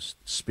communist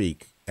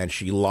speak and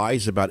she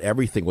lies about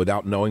everything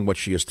without knowing what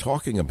she is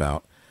talking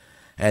about,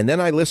 and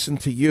then I listen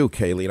to you,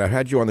 Kaylee, and I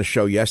had you on the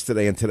show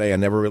yesterday and today. I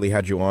never really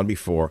had you on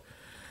before.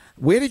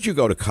 Where did you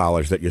go to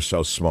college that you're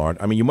so smart?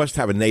 I mean, you must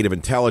have a native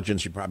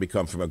intelligence. You probably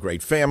come from a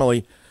great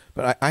family.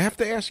 But I have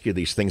to ask you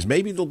these things.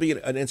 Maybe they'll be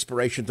an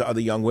inspiration to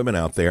other young women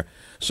out there.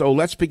 So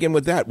let's begin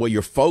with that. Were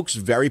your folks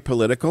very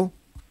political?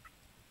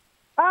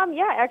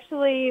 Yeah,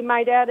 actually,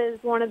 my dad is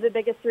one of the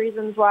biggest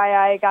reasons why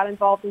I got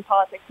involved in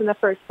politics in the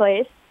first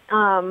place.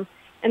 And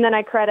then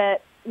I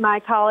credit my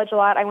college a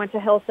lot. I went to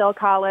Hillsdale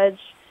College.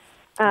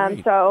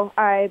 So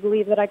I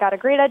believe that I got a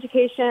great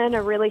education,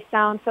 a really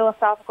sound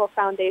philosophical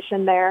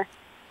foundation there.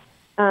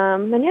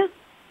 And yeah.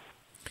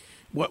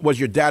 What, was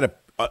your dad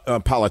a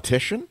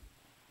politician?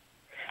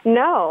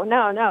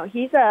 No.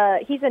 He's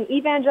an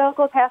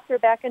evangelical pastor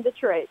back in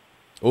Detroit.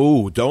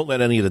 Oh, don't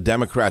let any of the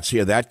Democrats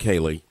hear that,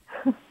 Kaylee.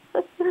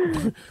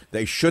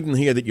 They shouldn't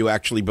hear that you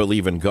actually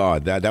believe in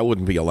God. That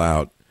wouldn't be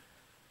allowed.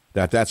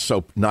 That's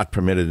so not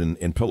permitted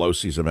in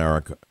Pelosi's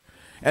America.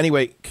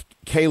 Anyway,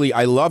 Kaylee,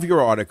 I love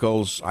your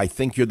articles. I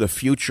think you're the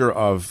future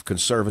of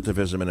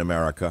conservatism in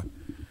America.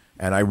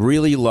 And I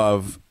really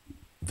love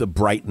the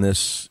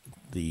brightness,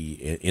 the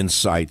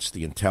insights,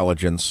 the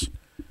intelligence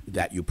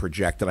that you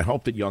project. And I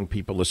hope that young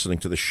people listening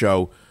to the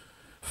show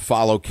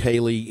follow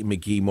Kaylee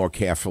McGhee more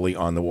carefully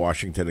on the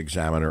Washington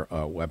Examiner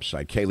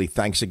website. Kaylee,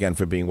 thanks again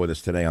for being with us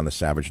today on the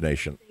Savage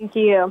Nation. Thank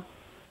you.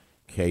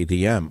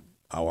 KDM,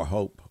 our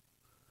hope,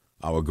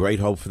 our great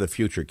hope for the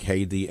future,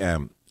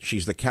 KDM.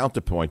 She's the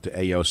counterpoint to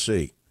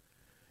AOC.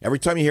 Every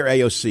time you hear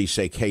AOC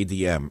say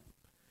KDM,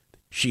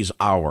 she's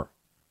our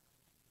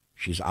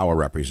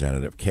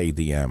representative,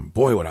 KDM.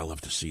 Boy, would I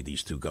love to see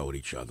these two go at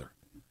each other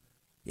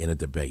in a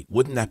debate.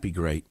 Wouldn't that be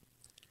great?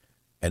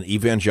 An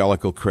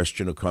evangelical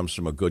Christian who comes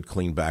from a good,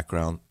 clean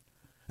background,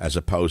 as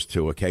opposed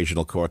to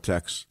occasional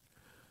cortex,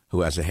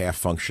 who has a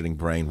half-functioning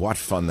brain. What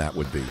fun that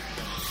would be.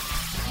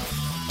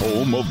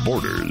 Home of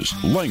borders,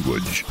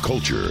 language,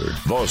 culture,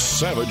 the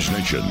Savage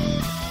Nation.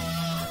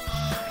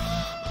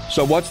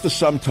 So what's the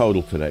sum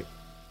total today?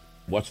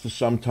 What's the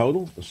sum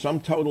total? The sum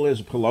total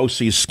is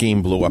Pelosi's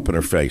scheme blew up in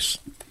her face.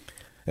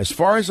 As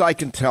far as I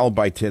can tell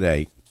by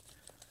today,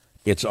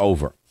 it's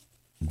over.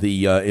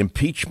 The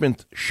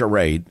impeachment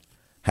charade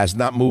has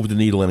not moved the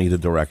needle in either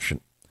direction.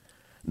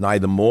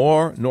 Neither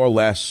more nor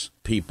less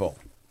people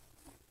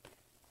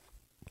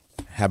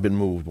have been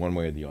moved one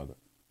way or the other.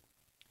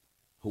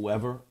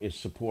 Whoever is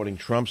supporting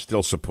Trump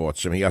still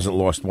supports him. He hasn't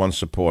lost one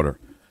supporter.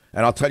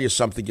 And I'll tell you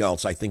something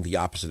else. I think the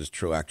opposite is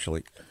true,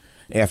 actually.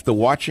 After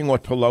watching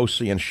what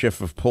Pelosi and Schiff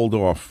have pulled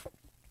off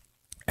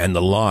and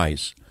the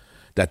lies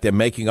that they're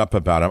making up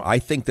about him, I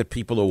think that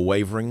people who are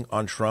wavering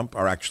on Trump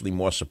are actually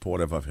more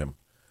supportive of him.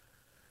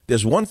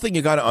 There's one thing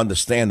you got to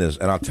understand is,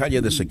 and I'll tell you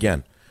this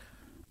again,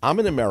 I'm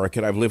an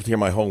American. I've lived here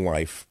my whole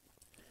life,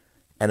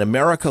 and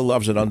America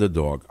loves an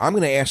underdog. I'm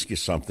going to ask you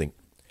something.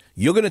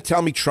 You're going to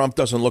tell me Trump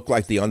doesn't look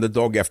like the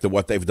underdog after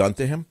what they've done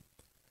to him?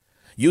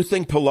 You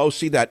think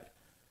Pelosi,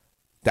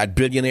 that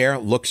billionaire,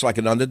 looks like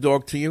an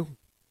underdog to you?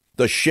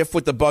 Does Schiff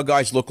with the bug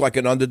eyes look like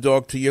an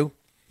underdog to you?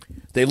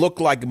 They look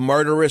like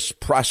murderous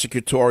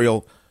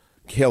prosecutorial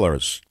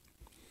killers.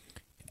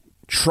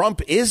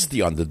 Trump is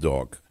the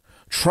underdog.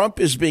 Trump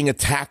is being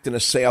attacked and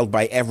assailed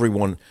by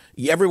everyone,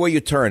 everywhere you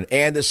turn.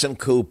 Anderson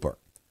Cooper,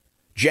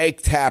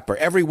 Jake Tapper,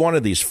 every one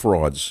of these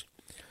frauds.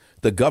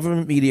 The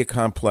government media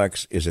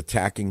complex is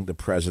attacking the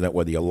president,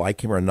 whether you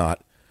like him or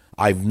not.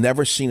 I've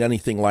never seen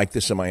anything like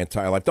this in my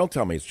entire life. Don't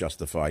tell me it's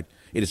justified.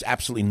 It is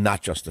absolutely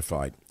not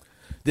justified.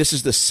 This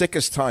is the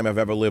sickest time I've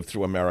ever lived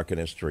through American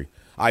history.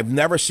 I've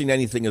never seen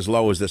anything as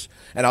low as this.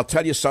 And I'll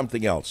tell you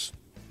something else.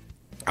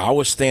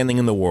 Our standing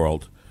in the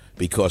world,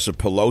 because of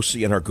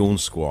Pelosi and her goon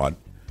squad,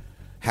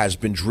 has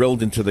been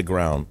drilled into the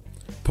ground.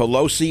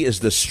 Pelosi is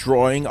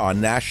destroying our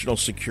national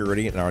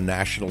security and our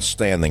national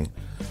standing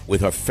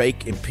with her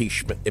fake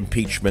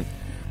impeachment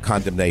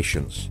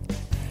condemnations.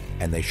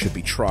 And they should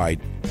be tried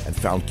and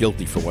found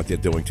guilty for what they're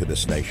doing to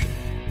this nation.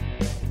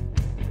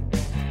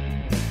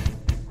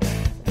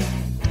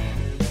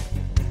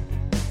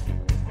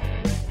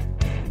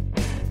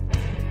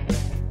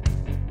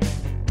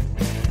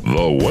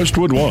 The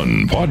Westwood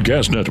One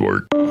Podcast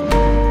Network.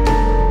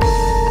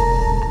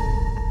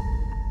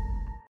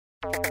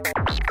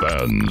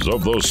 Fans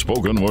of the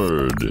spoken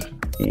word,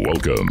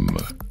 welcome.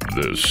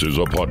 This is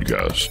a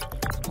podcast.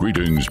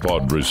 Greetings,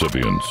 pod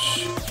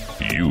recipients.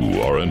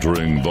 You are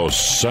entering the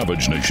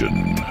Savage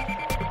Nation.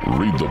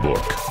 Read the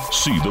book,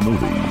 see the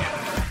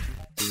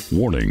movie.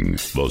 Warning,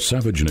 the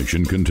Savage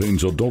Nation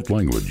contains adult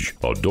language,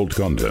 adult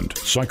content,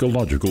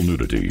 psychological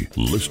nudity.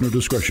 Listener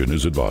discretion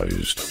is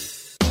advised.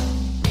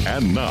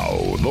 And now,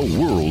 the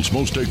world's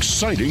most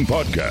exciting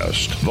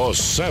podcast, The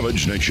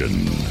Savage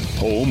Nation,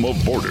 home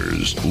of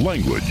borders,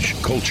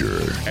 language,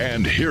 culture.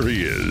 And here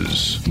he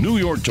is, New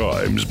York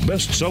Times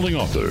best-selling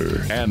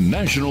author and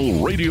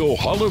National Radio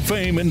Hall of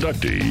Fame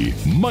inductee,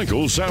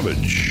 Michael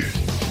Savage.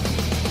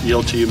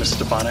 Yield to you, Ms.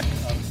 Stefanik.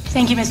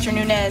 Thank you, Mr.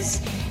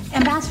 Nunez.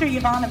 Ambassador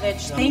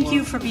Yovanovitch, thank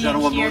you for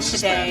being here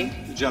today.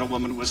 The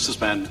gentlewoman will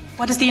suspend.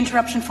 What is the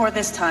interruption for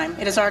this time?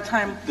 It is our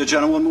time. The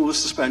gentlewoman will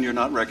suspend. You're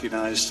not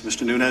recognized.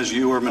 Mr. Nunez,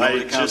 you are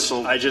minority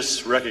counsel. I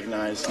just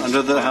recognized.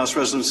 Under the House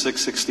Resolution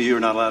 660, you are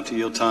not allowed to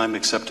yield time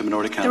except to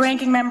minority counsel. The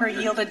ranking member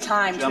yielded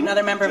time to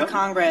another member of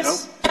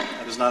Congress. No.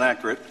 That is not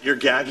accurate. You're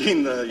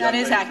gagging the young That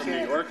is lady from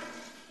accurate. New York.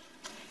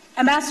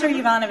 Ambassador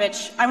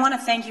Yovanovitch, I want to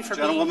thank you for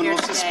being Gentlewoman here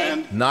will today.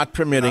 suspend. Not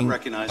permitting Not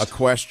recognized. a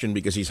question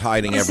because he's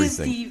hiding This is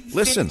everything. the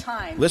Listen, fifth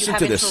time listen you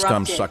to have this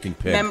interrupted scum-sucking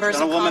pig. Members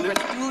of Gentlewoman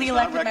Congress, duly is not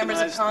elected members of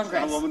recognized.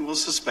 Congress. Gentlewoman will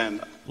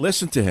suspend.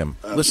 Listen to him.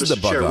 Listen Mr.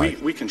 to Chair, Bug-Eye.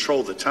 we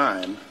control the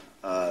time.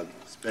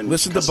 It's been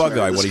Listen to customary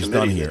Bug-Eye, in what this he's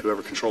done committee here. that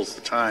whoever controls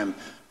the time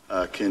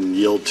can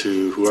yield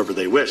to whoever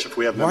they wish. If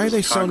we have Why are members they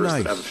of so Congress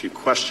nice? that have a few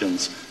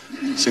questions,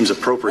 it seems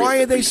appropriate. Why are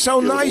that they we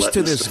so be able nice let to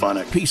Ms. this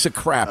Stefanik, piece of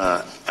crap?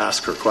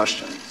 ask her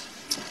question.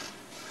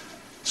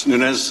 Mr.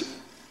 Nunes,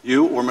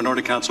 you or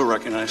minority counsel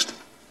recognized.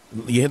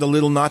 You hear the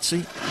little Nazi?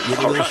 You hear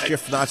the All little right.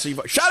 Schiff Nazi?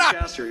 Shut up!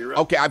 Caster, you're right.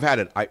 Okay, I've had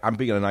it. I'm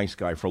being a nice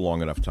guy for a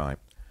long enough time.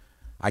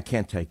 I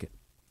can't take it.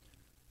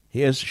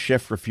 Here's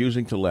Schiff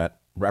refusing to let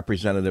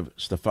Representative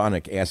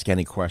Stefanik ask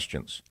any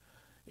questions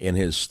in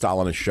his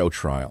Stalinist show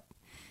trial.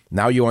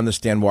 Now you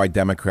understand why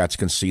Democrats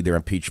can see their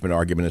impeachment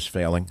argument is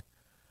failing?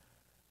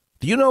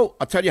 Do you know,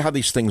 I'll tell you how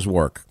these things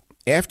work.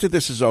 After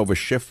this is over,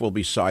 Schiff will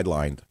be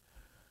sidelined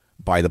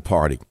by the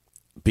party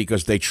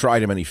because they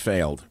tried him and he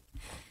failed.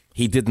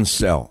 He didn't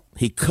sell.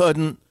 He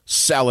couldn't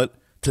sell it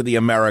to the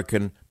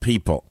American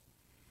people.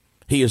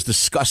 He is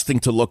disgusting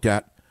to look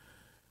at,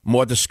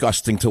 more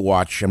disgusting to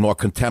watch, and more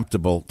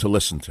contemptible to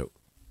listen to.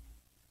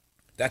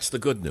 That's the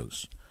good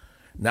news.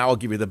 Now I'll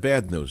give you the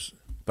bad news.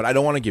 But I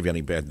don't want to give you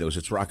any bad news.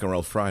 It's Rock and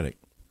Roll Friday.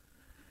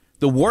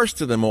 The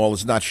worst of them all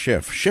is not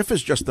Schiff. Schiff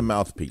is just the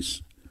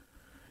mouthpiece.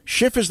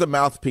 Schiff is the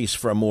mouthpiece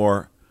for a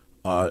more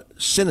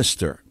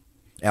sinister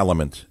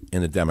element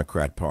in the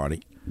Democrat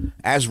Party,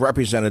 as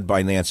represented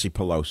by Nancy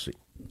Pelosi.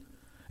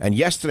 And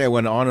yesterday I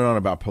went on and on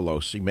about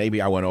Pelosi.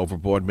 Maybe I went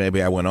overboard.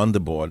 Maybe I went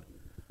underboard.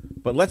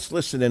 But let's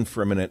listen in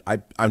for a minute.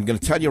 I'm going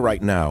to tell you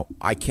right now,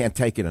 I can't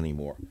take it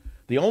anymore.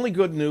 The only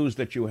good news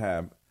that you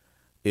have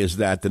is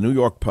that the New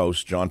York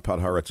Post, John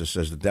Podhoretz,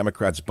 says the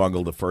Democrats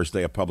bungled the first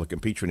day of public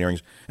impeachment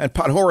hearings. And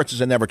Podhoretz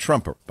is a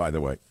never-Trumper, by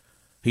the way.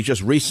 He's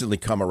just recently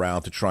come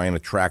around to try and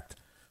attract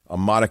a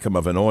modicum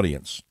of an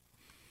audience.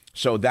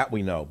 So that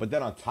we know. But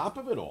then on top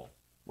of it all,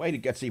 wait, it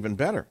gets even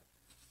better.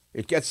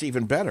 It gets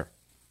even better.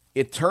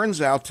 It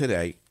turns out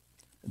today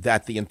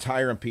that the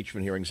entire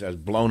impeachment hearings has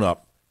blown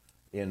up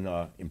in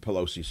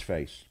Pelosi's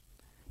face.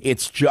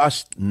 It's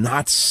just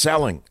not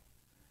selling.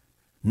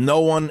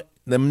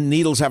 The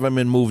needles haven't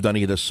been moved on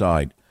either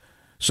side.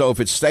 So if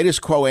it's status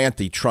quo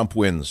ante, Trump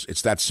wins.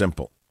 It's that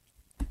simple.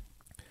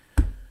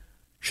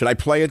 Should I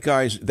play it,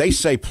 guys? They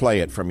say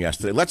play it from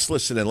yesterday. Let's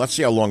listen in. Let's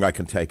see how long I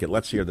can take it.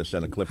 Let's hear this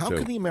in a clip, too. How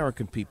can the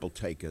American people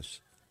take us?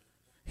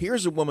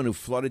 Here's a woman who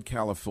flooded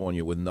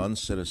California with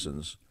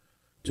non-citizens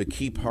to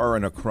keep her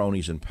and her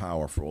cronies in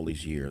power for all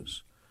these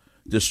years.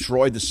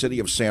 Destroyed the city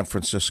of San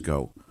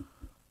Francisco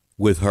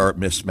with her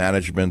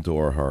mismanagement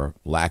or her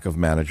lack of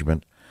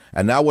management.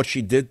 And now what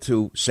she did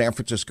to San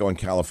Francisco and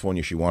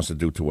California, she wants to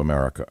do to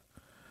America.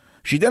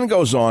 She then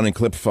goes on in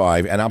clip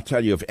 5, and I'll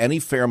tell you, if any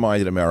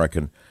fair-minded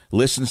American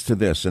listens to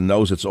this and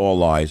knows it's all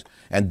lies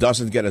and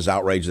doesn't get as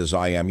outraged as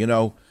I am,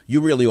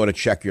 you really ought to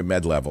check your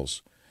med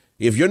levels.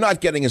 If you're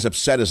not getting as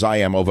upset as I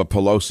am over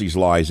Pelosi's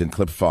lies in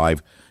clip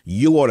 5,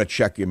 you ought to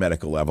check your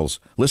medical levels.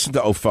 Listen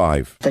to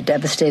 05. The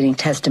devastating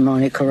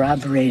testimony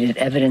corroborated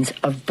evidence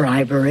of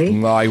bribery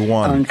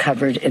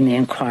uncovered in the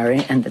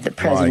inquiry, and that the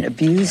president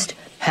abused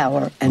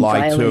power and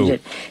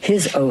violated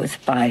his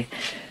oath by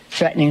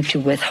threatening to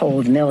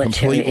withhold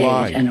military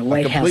aid and a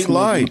White House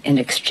meeting in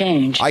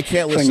exchange for an investigation. I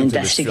can't listen to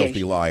this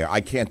filthy liar. I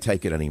can't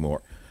take it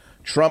anymore.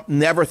 Trump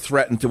never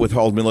threatened to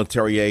withhold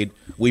military aid.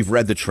 We've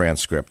read the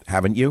transcript,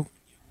 haven't you?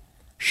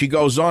 She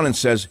goes on and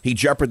says he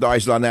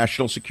jeopardized our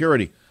national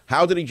security.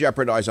 How did he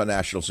jeopardize our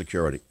national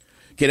security?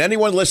 Can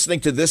anyone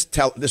listening to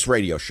this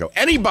radio show,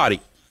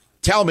 anybody,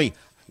 tell me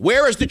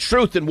where is the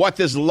truth in what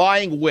this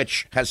lying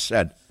witch has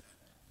said?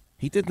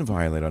 He didn't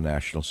violate our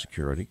national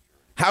security.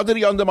 How did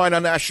he undermine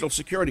our national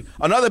security?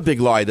 Another big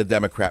lie of the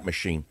Democrat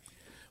machine.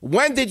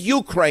 When did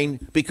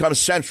Ukraine become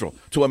central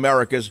to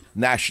America's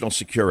national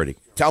security?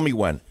 Tell me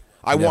when.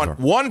 I want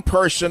one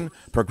person,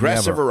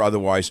 progressive or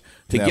otherwise,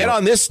 to get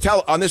on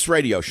this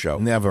radio show.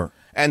 Never.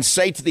 And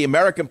say to the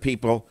American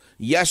people,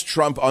 yes,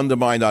 Trump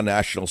undermined our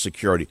national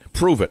security.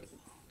 Prove it.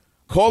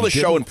 Call the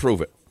show and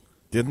prove it.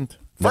 Didn't.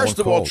 First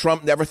of all,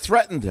 Trump never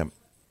threatened him.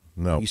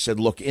 No. He said,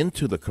 look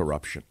into the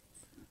corruption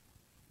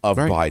of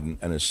Biden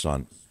and his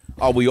son.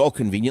 Are we all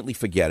conveniently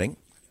forgetting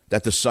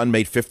that the son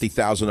made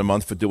 $50,000 a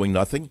month for doing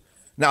nothing?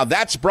 Now,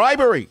 that's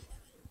bribery.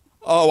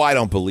 Oh, I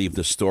don't believe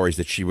the stories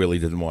that she really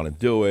didn't want to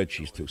do it.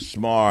 She's too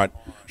smart.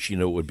 She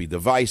knew it would be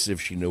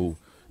divisive. She knew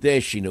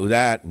this, she knew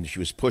that, and she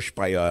was pushed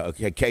by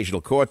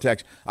occasional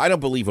cortex. I don't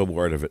believe a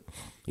word of it.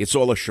 It's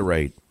all a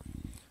charade.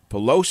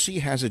 Pelosi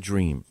has a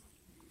dream,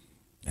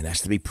 and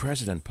has to be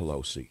President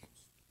Pelosi.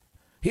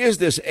 Here's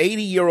this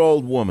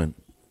 80-year-old woman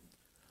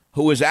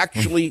who is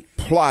actually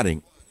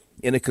plotting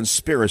in a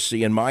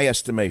conspiracy, in my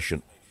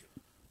estimation,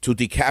 to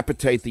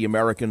decapitate the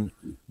American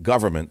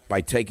government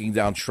by taking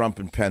down Trump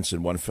and Pence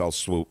in one fell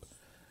swoop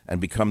and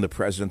become the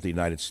president of the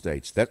United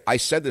States. I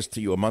said this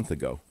to you a month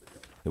ago.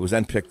 It was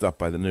then picked up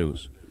by the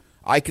news.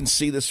 I can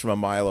see this from a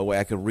mile away.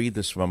 I can read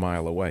this from a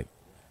mile away.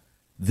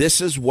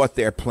 This is what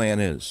their plan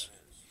is,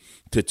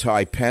 to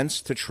tie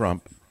Pence to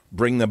Trump,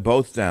 bring them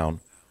both down,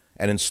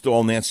 and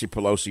install Nancy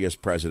Pelosi as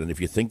president.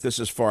 If you think this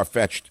is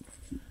far-fetched,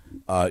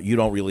 you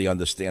don't really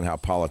understand how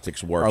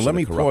politics works. Let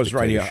me pause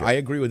right here. I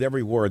agree with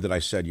every word that I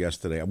said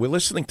yesterday. We're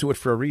listening to it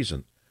for a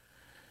reason.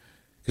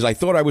 Because I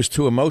thought I was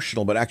too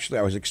emotional, but actually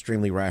I was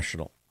extremely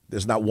rational.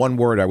 There's not one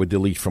word I would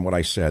delete from what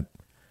I said.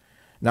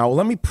 Now,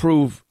 let me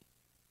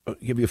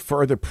give you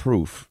further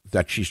proof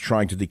that she's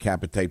trying to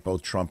decapitate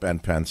both Trump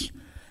and Pence,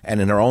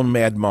 and in her own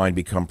mad mind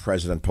become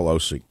President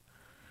Pelosi.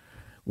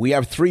 We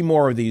have 3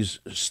 more of these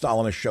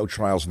Stalinist show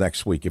trials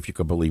next week, if you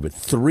could believe it.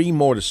 3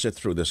 more to sit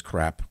through this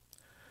crap.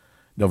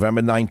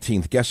 November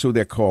 19th, guess who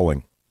they're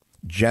calling?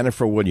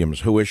 Jennifer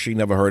Williams. Who is she?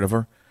 Never heard of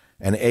her.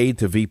 An aide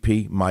to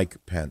VP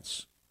Mike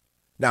Pence.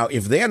 Now,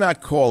 if they're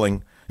not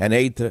calling an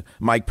aide to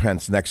Mike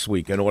Pence next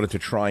week in order to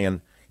try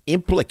and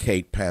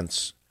implicate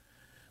Pence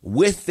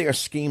with their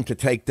scheme to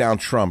take down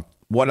Trump,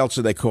 what else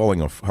are they calling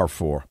her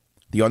for?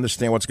 Do you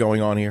understand what's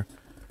going on here?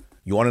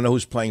 You want to know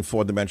who's playing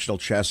 4-dimensional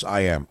chess?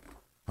 I am.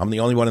 I'm the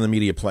only one in the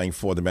media playing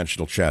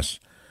 4-dimensional chess.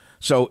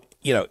 So,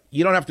 you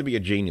don't have to be a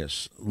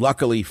genius.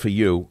 Luckily for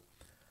you,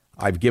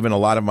 I've given a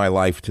lot of my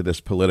life to this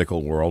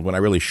political world when I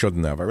really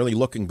shouldn't have.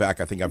 Looking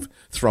back, I think I've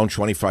thrown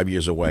 25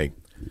 years away.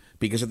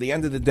 Because at the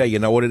end of the day, you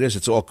know what it is?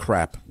 It's all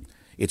crap.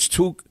 It's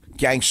 2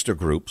 gangster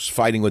groups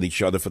fighting with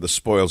each other for the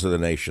spoils of the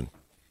nation.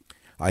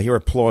 I hear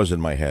applause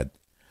in my head.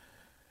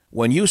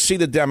 When you see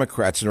the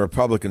Democrats and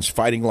Republicans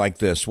fighting like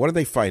this, what are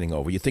they fighting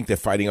over? You think they're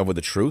fighting over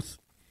the truth?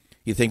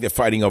 You think they're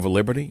fighting over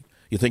liberty?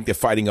 You think they're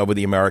fighting over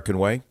the American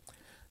way?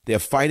 They're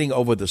fighting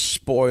over the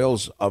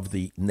spoils of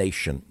the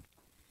nation.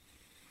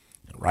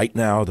 Right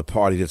now, the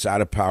party that's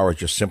out of power is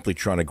just simply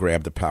trying to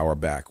grab the power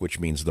back, which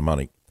means the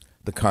money,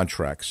 the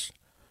contracts,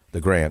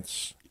 the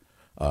grants,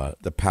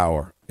 the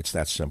power. It's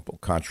that simple.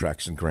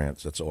 Contracts and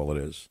grants. That's all it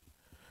is.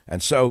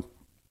 And so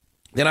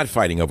they're not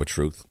fighting over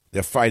truth.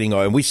 They're fighting,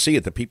 and we see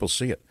it. The people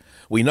see it.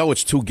 We know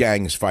it's 2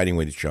 gangs fighting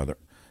with each other.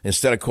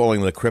 Instead of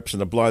calling them the Crips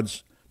and the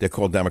Bloods, they're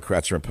called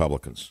Democrats or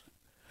Republicans.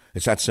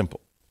 It's that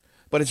simple.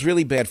 But it's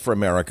really bad for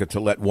America to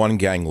let one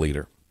gang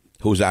leader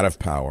who's out of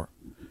power.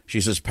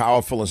 She's as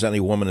powerful as any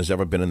woman has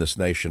ever been in this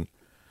nation.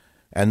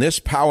 And this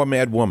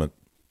power-mad woman,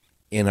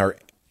 in her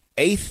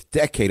 8th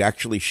decade,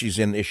 actually,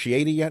 is she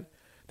 80 yet?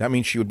 That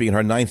means she would be in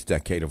her 9th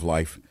decade of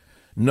life,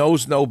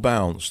 knows no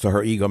bounds to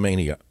her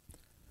egomania.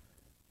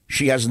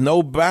 She has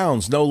no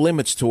bounds, no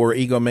limits to her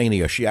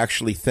egomania. She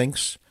actually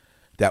thinks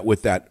that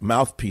with that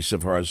mouthpiece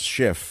of hers,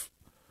 Schiff,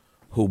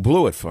 who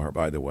blew it for her,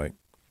 by the way,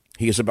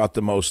 he is about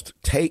the most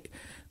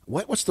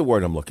what's the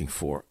word I'm looking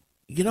for?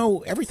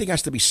 Everything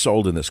has to be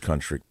sold in this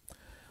country.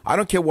 I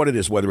don't care what it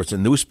is, whether it's a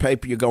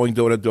newspaper you're going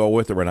door to door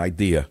with or an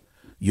idea.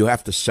 You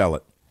have to sell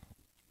it.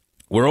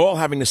 We're all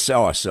having to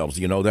sell ourselves.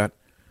 Do you know that?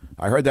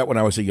 I heard that when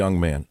I was a young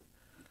man.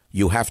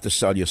 You have to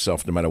sell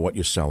yourself no matter what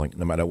you're selling,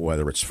 no matter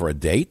whether it's for a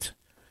date,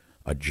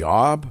 a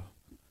job,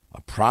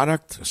 a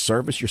product, a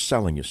service. You're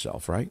selling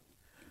yourself, right?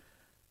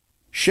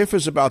 Schiff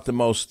is about the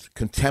most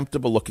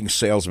contemptible-looking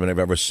salesman I've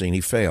ever seen.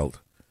 He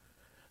failed.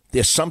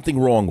 There's something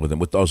wrong with him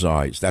with those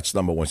eyes. That's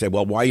number one. Say,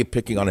 well, why are you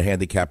picking on a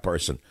handicapped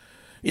person?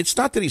 It's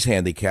not that he's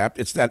handicapped.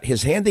 It's that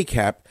his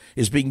handicap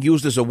is being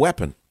used as a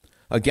weapon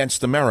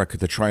against America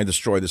to try and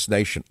destroy this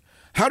nation.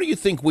 How do you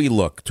think we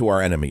look to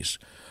our enemies?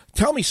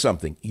 Tell me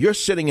something. You're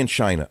sitting in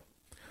China.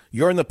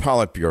 You're in the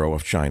Politburo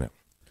of China.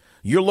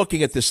 You're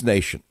looking at this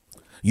nation.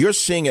 You're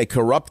seeing a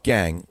corrupt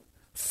gang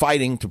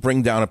fighting to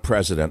bring down a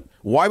president.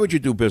 Why would you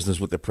do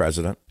business with the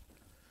president?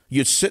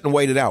 You'd sit and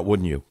wait it out,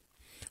 wouldn't you?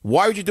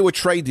 Why would you do a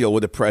trade deal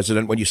with the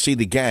president when you see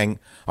the gang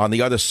on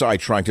the other side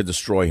trying to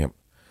destroy him?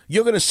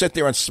 You're going to sit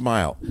there and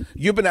smile.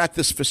 You've been at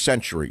this for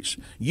centuries.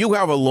 You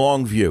have a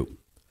long view.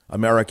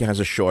 America has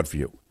a short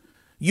view.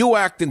 You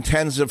act in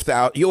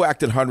you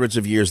act in hundreds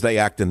of years. They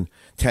act in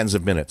tens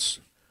of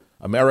minutes.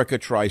 America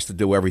tries to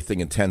do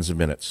everything in tens of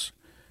minutes.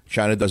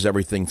 China does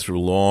everything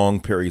through long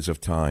periods of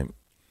time.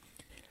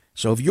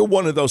 So if you're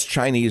one of those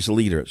Chinese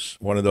leaders,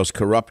 one of those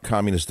corrupt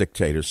communist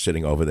dictators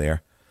sitting over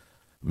there,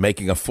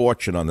 making a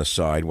fortune on the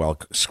side while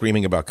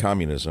screaming about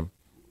communism,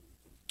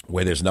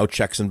 where there's no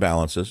checks and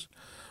balances,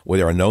 where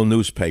there are no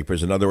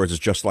newspapers. In other words, it's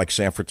just like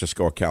San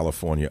Francisco or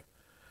California.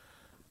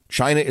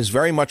 China is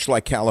very much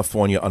like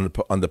California under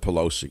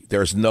Pelosi.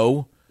 There's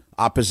no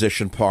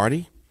opposition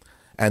party,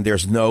 and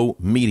there's no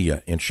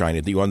media in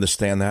China. Do you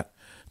understand that?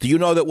 Do you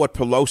know that what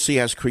Pelosi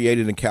has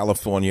created in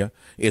California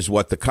is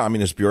what the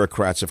communist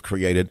bureaucrats have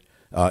created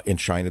in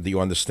China? Do you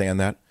understand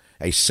that?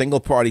 A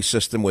single-party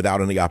system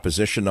without any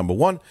opposition, number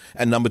one,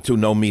 and number two,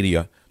 no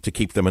media to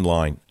keep them in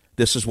line.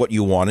 This is what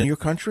you want in your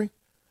country?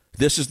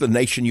 This is the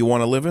nation you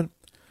want to live in?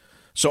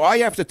 So I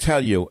have to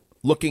tell you,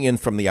 looking in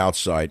from the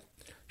outside,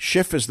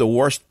 Schiff is the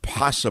worst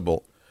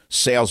possible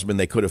salesman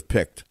they could have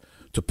picked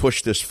to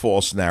push this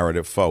false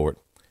narrative forward.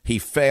 He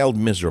failed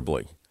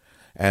miserably.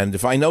 And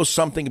if I know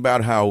something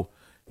about how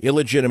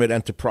illegitimate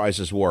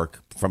enterprises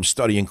work from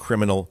studying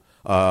criminal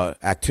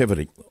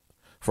activity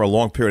for a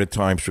long period of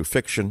time through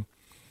fiction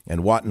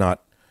and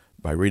whatnot,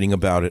 by reading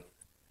about it.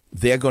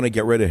 They're going to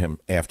get rid of him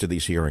after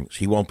these hearings.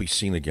 He won't be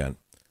seen again.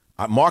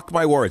 Mark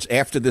my words,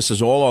 after this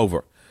is all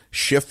over,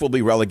 Schiff will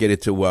be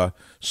relegated to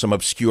some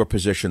obscure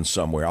position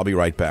somewhere. I'll be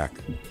right back.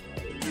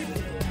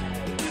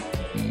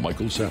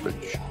 Michael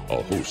Savage,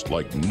 a host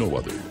like no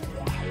other.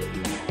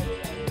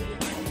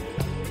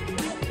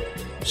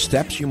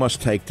 Steps you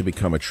must take to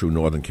become a true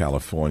Northern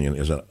Californian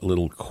is a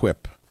little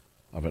quip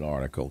of an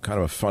article, kind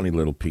of a funny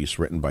little piece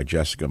written by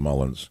Jessica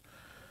Mullins.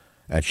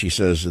 And she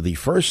says, the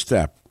first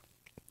step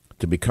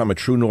to become a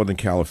true Northern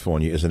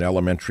California is an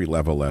elementary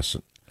level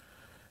lesson.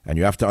 And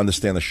you have to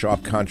understand the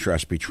sharp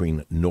contrast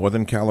between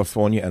Northern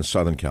California and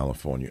Southern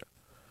California.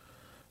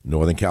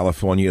 Northern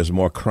California is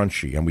more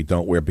crunchy, and we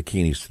don't wear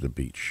bikinis to the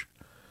beach.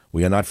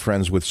 We are not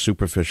friends with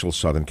superficial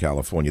Southern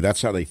California.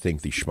 That's how they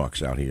think, these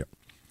schmucks out here.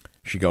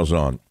 She goes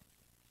on.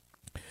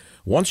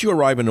 Once you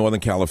arrive in Northern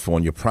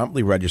California,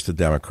 promptly register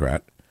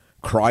Democrat,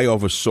 cry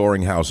over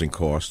soaring housing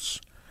costs,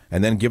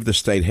 and then give the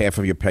state half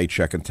of your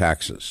paycheck in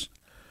taxes.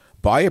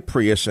 Buy a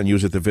Prius and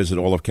use it to visit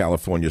all of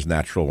California's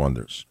natural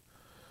wonders.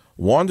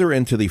 Wander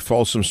into the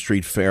Folsom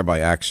Street Fair by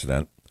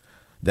accident,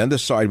 then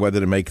decide whether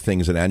to make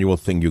things an annual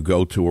thing you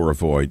go to or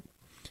avoid.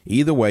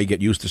 Either way,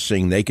 get used to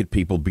seeing naked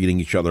people beating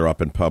each other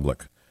up in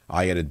public.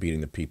 I added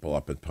beating the people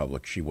up in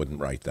public. She wouldn't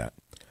write that.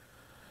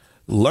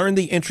 Learn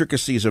the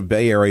intricacies of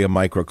Bay Area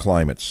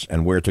microclimates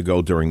and where to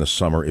go during the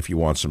summer if you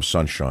want some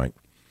sunshine.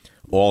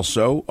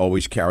 Also,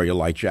 always carry a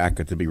light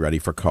jacket to be ready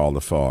for Carl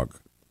the Fog.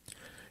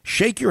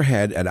 Shake your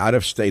head at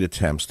out-of-state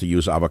attempts to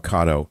use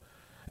avocado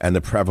and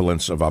the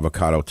prevalence of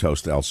avocado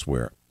toast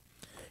elsewhere.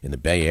 In the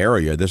Bay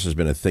Area, this has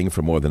been a thing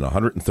for more than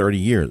 130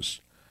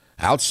 years.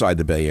 Outside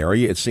the Bay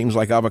Area, it seems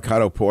like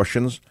avocado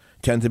portions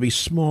tend to be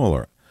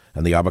smaller,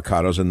 and the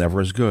avocados are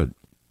never as good.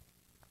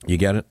 You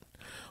get it?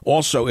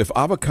 Also, if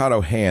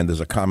avocado hand is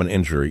a common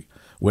injury,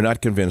 we're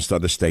not convinced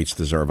other states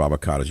deserve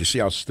avocados. You see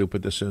how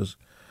stupid this is?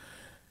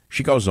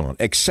 She goes on.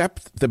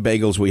 Accept the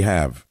bagels we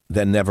have,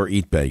 then never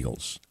eat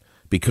bagels.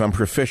 Become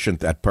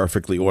proficient at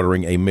perfectly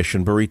ordering a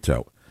mission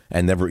burrito,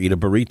 and never eat a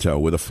burrito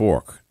with a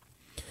fork.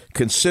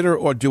 Consider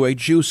or do a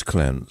juice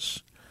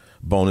cleanse.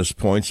 Bonus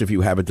points if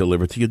you have it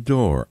delivered to your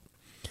door.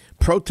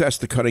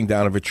 Protest the cutting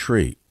down of a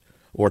tree,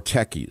 or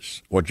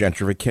techies, or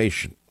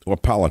gentrification, or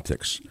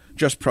politics.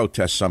 Just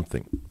protest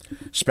something.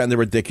 Spend a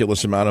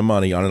ridiculous amount of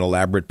money on an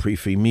elaborate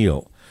pre-fee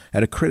meal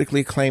at a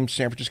critically acclaimed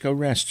San Francisco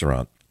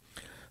restaurant.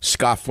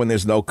 Scoff when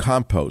there's no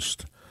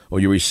compost, or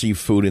you receive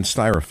food in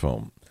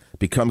styrofoam.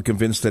 Become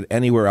convinced that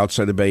anywhere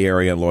outside the Bay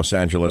Area and Los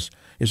Angeles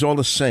is all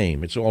the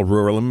same. It's all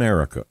rural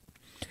America.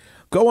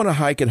 Go on a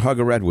hike and hug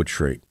a redwood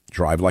tree.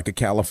 Drive like a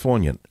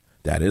Californian.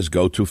 That is,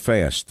 go too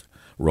fast.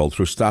 Roll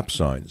through stop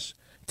signs.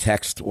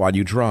 Text while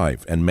you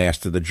drive and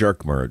master the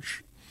jerk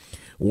merge.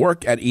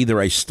 Work at either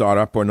a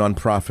startup or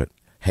nonprofit.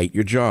 Hate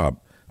your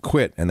job.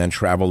 Quit and then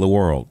travel the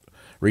world.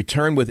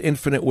 Return with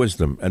infinite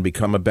wisdom and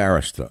become a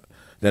barrister.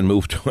 Then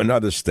move to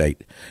another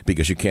state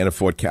because you can't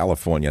afford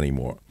California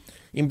anymore.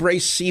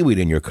 Embrace seaweed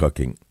in your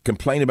cooking.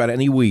 Complain about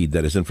any weed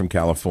that isn't from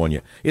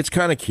California. It's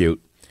kind of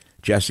cute.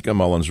 Jessica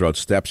Mullins wrote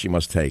steps you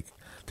must take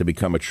to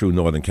become a true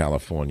Northern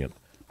Californian.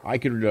 I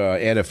could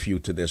add a few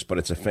to this, but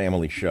it's a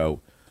family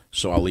show,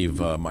 so I'll leave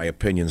my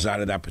opinions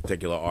out of that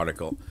particular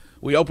article.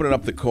 We open it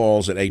up the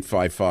calls at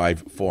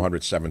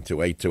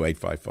 855-400-7282,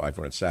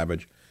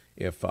 855-400-SAVAGE.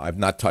 If I've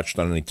not touched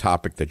on any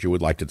topic that you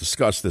would like to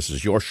discuss, this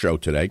is your show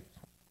today.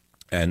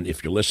 And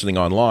if you're listening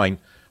online,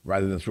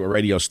 rather than through a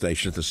radio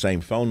station, it's the same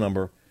phone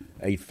number,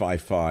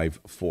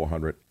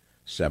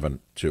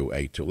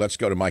 855-400-7282. Let's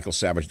go to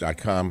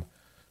michaelsavage.com,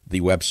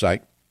 the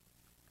website.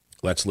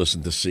 Let's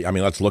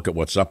look at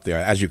what's up there.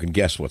 As you can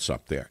guess what's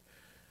up there.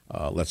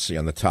 Let's see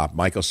on the top.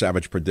 Michael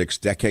Savage predicts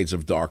decades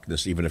of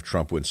darkness even if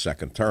Trump wins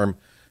second term.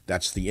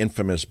 That's the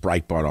infamous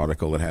Breitbart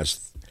article that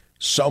has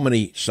so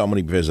many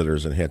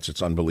visitors and hits.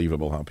 It's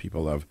unbelievable how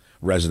people have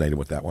resonated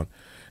with that one.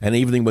 An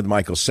evening with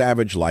Michael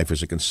Savage, life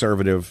as a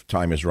conservative.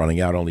 Time is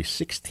running out. Only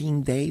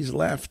 16 days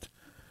left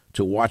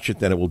to watch it.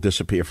 Then it will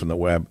disappear from the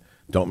web.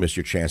 Don't miss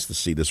your chance to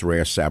see this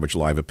rare Savage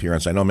live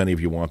appearance. I know many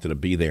of you wanted to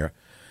be there.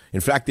 In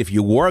fact, if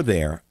you were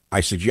there, I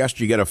suggest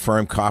you get a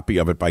firm copy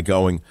of it by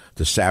going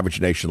to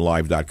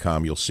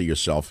SavageNationLive.com. You'll see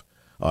yourself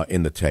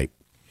in the tape.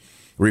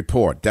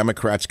 Report,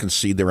 Democrats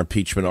concede their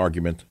impeachment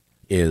argument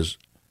is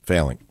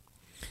failing.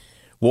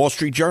 Wall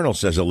Street Journal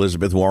says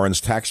Elizabeth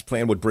Warren's tax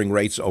plan would bring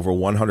rates over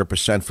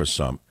 100% for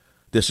some.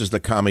 This is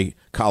the commie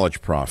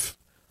college prof.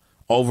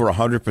 Over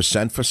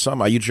 100% for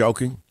some? Are you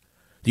joking?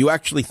 Do you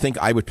actually think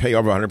I would pay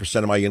over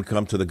 100% of my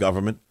income to the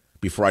government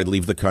before I'd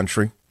leave the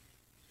country?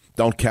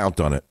 Don't count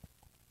on it.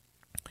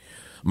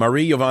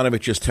 Marie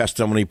Yovanovitch's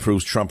testimony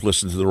proves Trump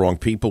listened to the wrong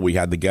people. We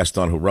had the guest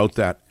on who wrote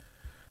that.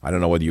 I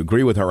don't know whether you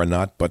agree with her or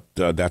not, but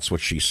that's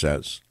what she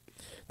says.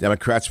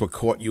 Democrats were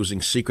caught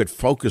using secret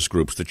focus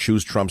groups to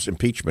choose Trump's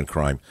impeachment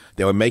crime.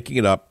 They were making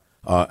it up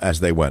as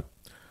they went.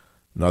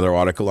 Another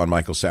article on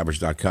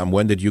michaelsavage.com.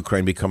 When did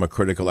Ukraine become a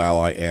critical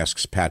ally,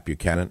 asks Pat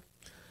Buchanan.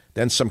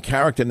 Then some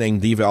character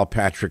named Deval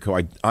Patrick, who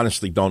I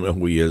honestly don't know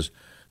who he is.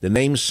 The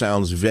name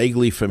sounds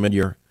vaguely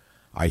familiar.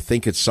 I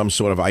think it's some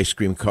sort of ice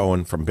cream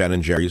cone from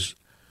Ben & Jerry's.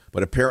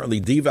 But apparently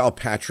Deval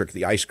Patrick,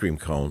 the ice cream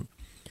cone,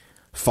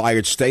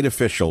 fired state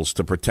officials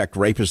to protect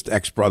rapist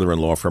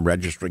ex-brother-in-law from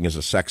registering as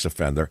a sex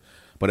offender.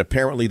 But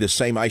apparently the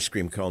same ice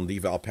cream cone,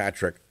 Deval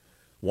Patrick,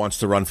 wants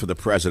to run for the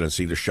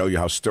presidency to show you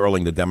how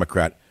sterling the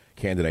Democrat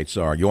candidates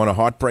are. You want a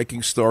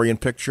heartbreaking story and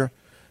picture?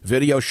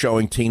 Video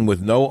showing teen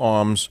with no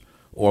arms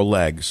or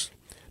legs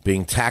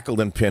being tackled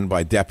and pinned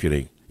by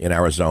deputy in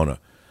Arizona.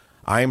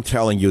 I am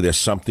telling you there's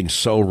something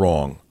so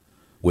wrong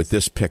with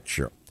this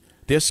picture.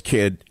 This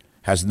kid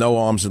has no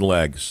arms and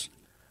legs,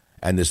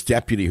 and this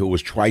deputy who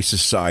was twice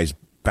his size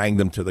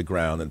banged him to the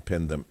ground and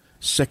pinned him.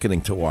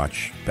 Sickening to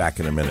watch. Back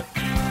in a minute.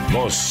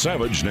 The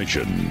Savage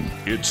Nation.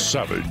 It's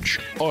savage,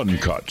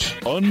 uncut,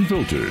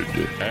 unfiltered,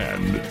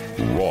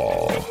 and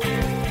raw.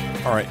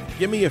 All right,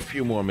 give me a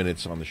few more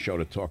minutes on the show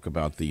to talk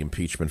about the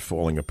impeachment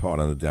falling apart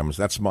on the Dems.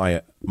 That's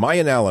my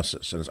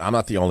analysis, and I'm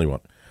not the only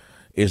one,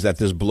 is that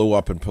this blew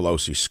up in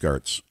Pelosi's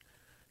skirts.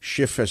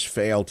 Schiff has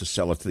failed to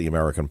sell it to the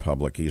American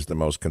public. He's the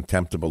most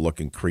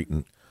contemptible-looking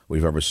cretin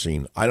we've ever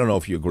seen. I don't know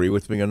if you agree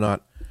with me or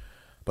not,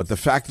 but the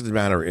fact of the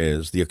matter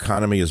is the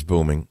economy is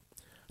booming.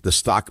 The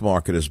stock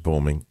market is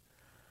booming.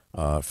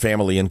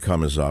 Family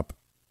income is up.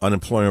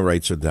 Unemployment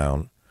rates are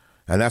down.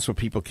 And that's what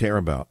people care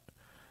about.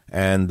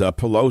 And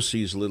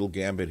Pelosi's little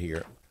gambit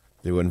here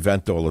to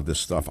invent all of this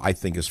stuff, I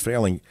think, is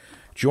failing.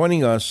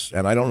 Joining us,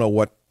 and I don't know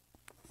what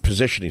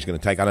position he's going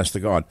to take, honest to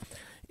God,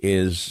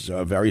 is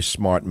a very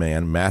smart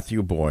man,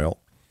 Matthew Boyle,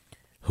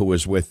 who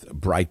is with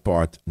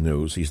Breitbart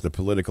News. He's the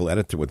political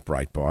editor with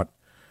Breitbart.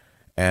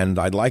 And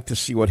I'd like to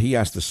see what he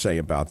has to say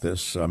about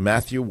this.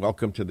 Matthew,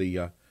 welcome to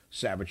the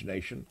Savage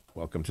Nation.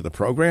 Welcome to the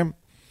program.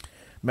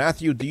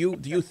 Matthew, do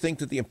you think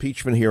that the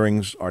impeachment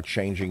hearings are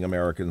changing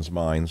Americans'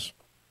 minds?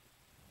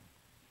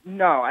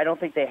 No, I don't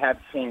think they have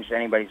changed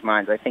anybody's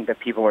minds. I think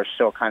that people are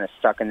still kind of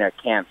stuck in their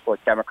camps.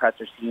 What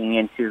Democrats are seeing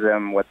into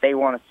them, what they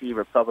want to see,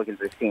 Republicans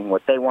are seeing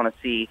what they want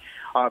to see.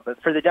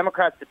 But for the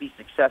Democrats to be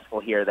successful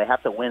here, they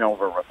have to win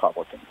over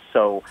Republicans.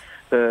 So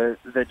the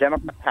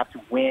Democrats have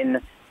to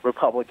win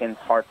Republicans'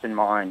 hearts and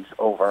minds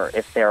over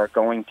if they're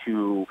going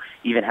to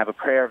even have a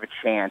prayer of a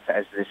chance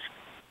as this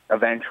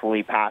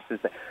eventually passes.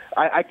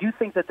 I do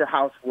think that the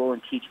House will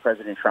impeach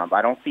President Trump.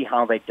 I don't see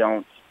how they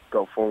don't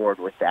go forward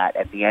with that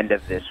at the end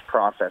of this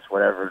process,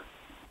 whatever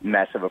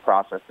mess of a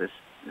process this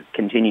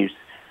continues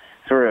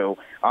through.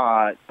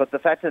 But the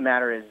fact of the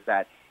matter is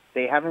that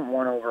they haven't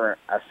won over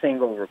a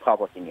single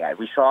Republican yet.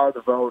 We saw the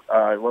vote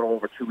a little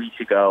over 2 weeks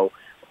ago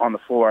on the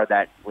floor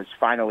that was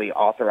finally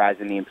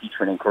authorizing the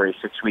impeachment inquiry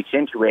 6 weeks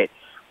into it,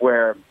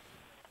 where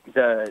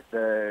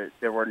there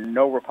were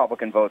no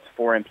Republican votes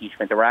for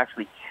impeachment. There were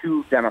actually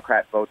 2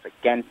 Democrat votes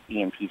against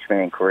the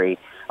impeachment inquiry.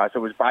 So it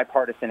was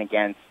bipartisan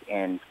against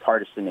and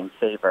partisan in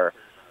favor.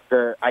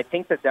 I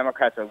think that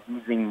Democrats are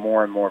losing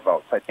more and more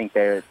votes. I think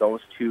those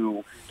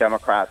 2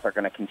 Democrats are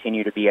going to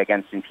continue to be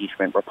against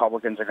impeachment.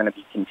 Republicans are going to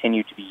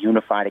continue to be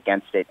unified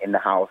against it in the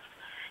House.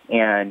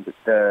 And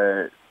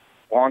the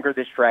longer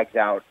this drags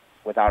out,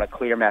 without a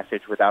clear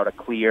message, without a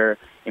clear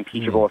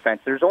impeachable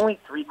offense. There's only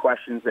 3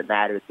 questions that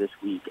mattered this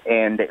week,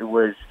 and it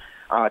was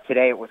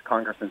today it was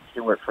Congressman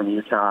Stewart from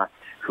Utah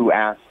who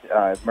asked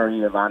Marie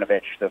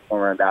Yovanovitch, the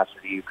former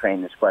ambassador to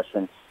Ukraine, this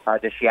question: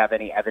 does she have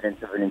any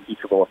evidence of an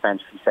impeachable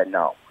offense? She said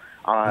no.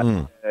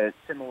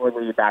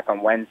 Similarly, back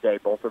on Wednesday,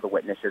 both of the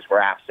witnesses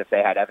were asked if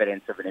they had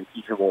evidence of an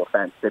impeachable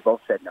offense. They both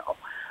said no.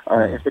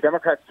 If the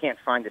Democrats can't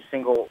find a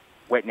single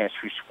witness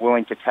who's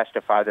willing to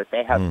testify that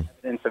they have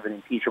evidence of an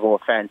impeachable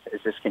offense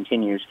as this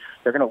continues,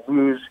 they're going to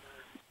lose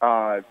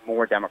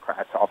more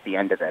Democrats off the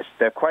end of this.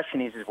 The question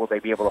is will they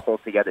be able to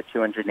hold together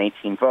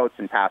 218 votes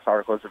and pass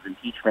articles of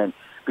impeachment?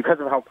 Because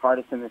of how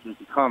partisan this has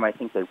become, I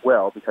think they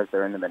will, because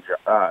they're in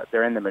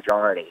the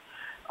majority.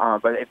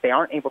 But if they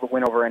aren't able to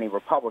win over any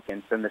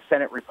Republicans, then the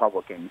Senate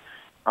Republicans,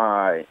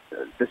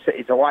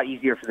 it's a lot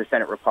easier for the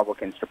Senate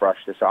Republicans to brush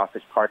this off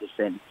as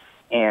partisan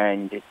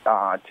and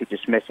to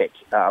dismiss it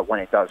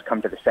when it does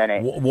come to the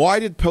Senate. Why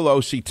did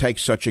Pelosi take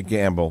such a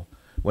gamble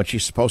when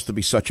she's supposed to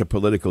be such a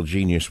political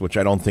genius, which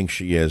I don't think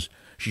she is?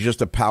 She's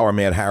just a power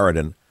mad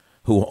harridan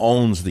who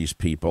owns these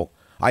people.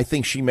 I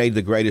think she made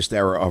the greatest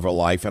error of her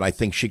life, and I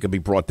think she could be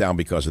brought down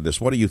because of this.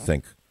 What do you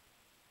think?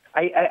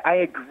 I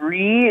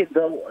agree,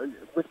 though,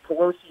 with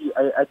Pelosi.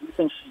 I do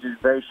think she's a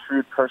very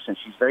shrewd person.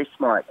 She's very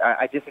smart.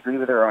 I disagree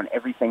with her on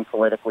everything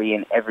politically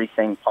and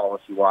everything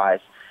policy-wise.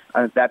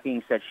 That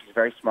being said, she's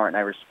very smart, and I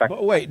respect.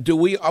 But wait,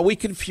 are we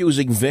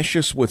confusing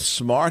vicious with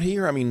smart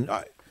here? I mean,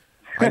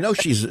 I know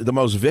she's the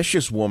most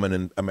vicious woman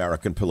in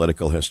American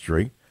political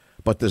history,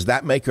 but does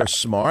that make her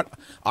smart?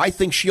 I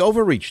think she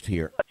overreached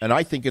here, and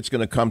I think it's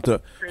going to come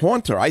to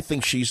haunt her. I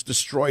think she's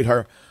destroyed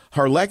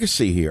her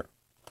legacy here.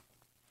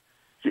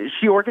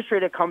 She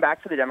orchestrated a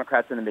comeback for the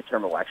Democrats in the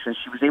midterm elections.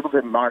 She was able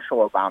to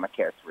marshal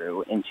Obamacare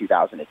through in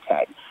 2010.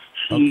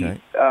 She's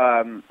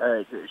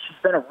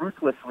been a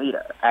ruthless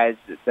leader as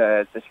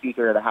the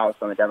Speaker of the House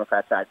on the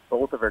Democrat side,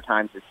 both of her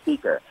times as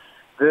Speaker.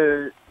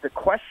 The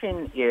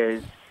question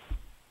is,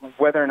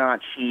 whether or not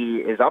she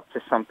is up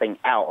to something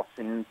else.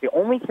 And the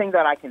only thing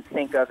that I can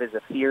think of is a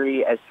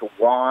theory as to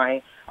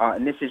why,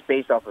 and this is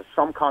based off of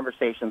some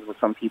conversations with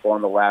some people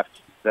on the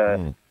left.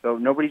 So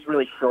nobody's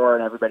really sure,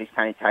 and everybody's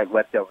kind of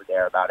tight-lipped over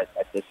there about it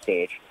at this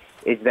stage,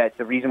 is that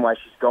the reason why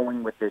she's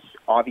going with this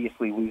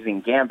obviously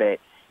losing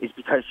gambit is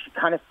because she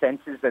kind of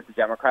senses that the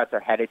Democrats are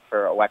headed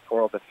for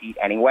electoral defeat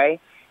anyway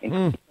in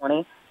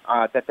 2020.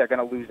 That they're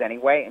going to lose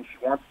anyway, and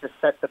she wants to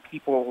set the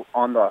people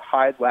on the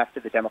high left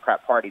of the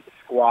Democrat Party, the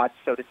squad,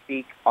 so to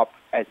speak, up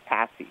as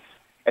patsies,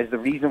 as the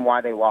reason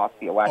why they lost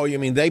the election. Oh, you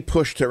mean they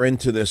pushed her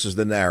into this as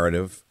the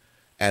narrative,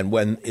 and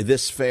when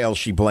this fails,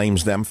 she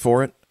blames them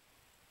for it?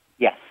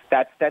 Yes,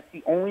 that's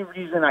the only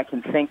reason I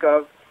can think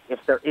of,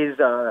 if there is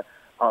a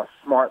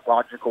smart,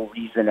 logical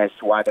reason as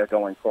to why they're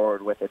going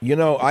forward with it. You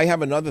know, I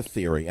have another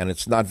theory, and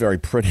it's not very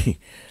pretty.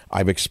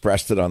 I've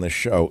expressed it on the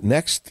show.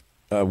 Next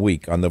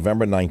week, on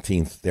November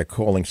 19th, they're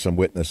calling some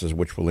witnesses,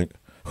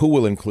 who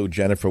will include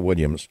Jennifer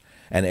Williams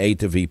and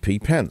aide to VP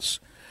Pence.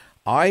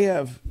 I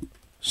have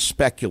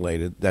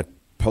speculated that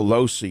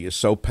Pelosi is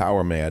so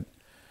power mad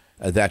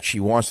that she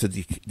wants to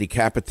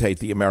decapitate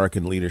the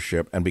American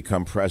leadership and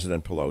become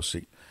President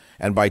Pelosi.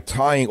 And by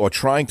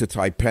trying to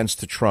tie Pence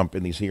to Trump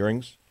in these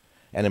hearings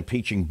and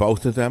impeaching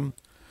both of them,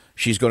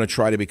 she's going to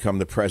try to become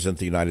the President of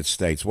the United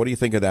States. What do you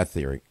think of that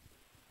theory?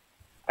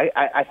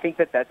 I think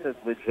that that's a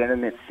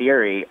legitimate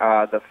theory.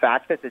 The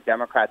fact that the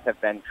Democrats have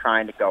been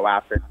trying to go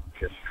after not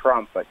just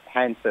Trump, but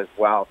Pence as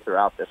well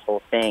throughout this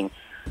whole thing.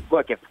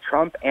 Look, if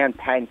Trump and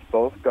Pence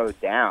both go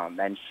down,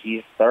 then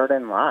she's third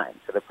in line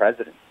for the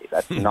presidency.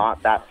 That's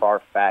not that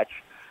far-fetched.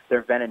 There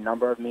have been a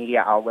number of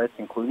media outlets,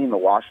 including the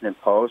Washington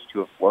Post, who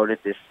have floated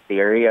this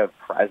theory of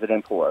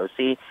President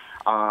Pelosi.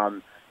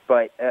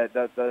 But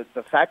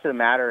the fact of the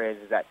matter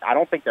is that I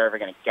don't think they're ever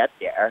going to get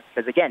there.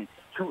 Because, again,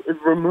 to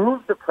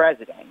remove the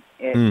president,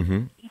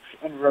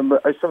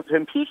 so to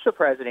impeach the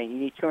president, you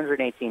need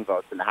 218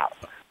 votes in the House.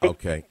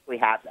 Okay. They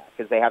have that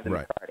because they have the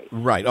majority.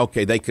 Right.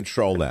 Okay. They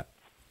control that.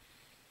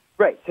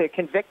 Right. To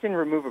convict and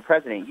remove a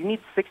president, you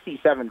need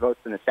 67 votes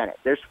in the Senate.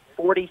 There's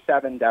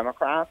 47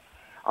 Democrats.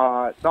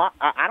 I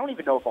don't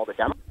even know if all the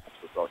Democrats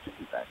would vote to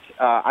convict.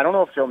 I don't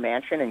know if Joe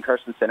Manchin and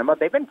Kirsten Sinema,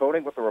 they've been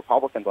voting with the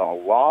Republicans on a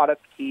lot of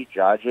key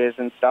judges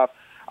and stuff.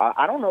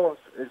 I don't know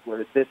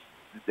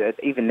if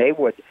even they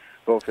would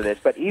vote for this.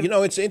 But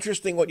it's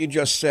interesting what you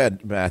just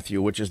said,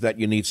 Matthew, which is that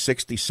you need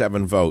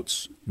 67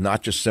 votes,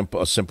 not just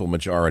a simple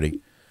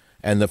majority.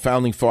 And the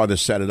founding fathers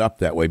set it up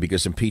that way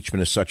because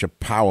impeachment is such a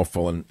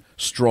powerful and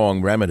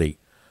strong remedy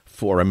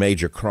for a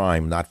major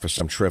crime, not for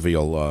some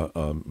trivial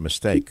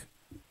mistake.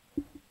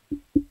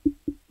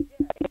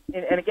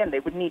 And again, they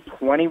would need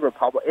 20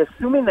 Republicans,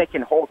 assuming they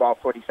can hold all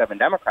 47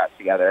 Democrats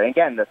together. And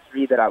again, the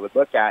three that I would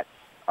look at,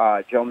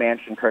 Joe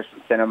Manchin,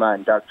 Kirsten Sinema,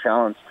 and Doug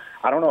Jones,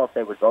 I don't know if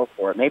they would vote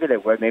for it. Maybe they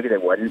would, maybe they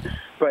wouldn't.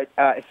 But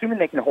assuming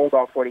they can hold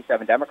all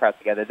 47 Democrats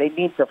together, they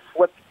need to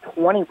flip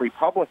 20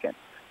 Republicans.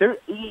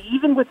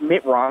 Even with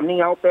Mitt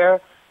Romney out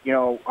there,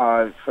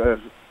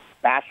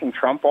 bashing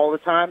Trump all the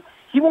time,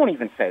 he won't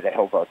even say that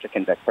he'll vote to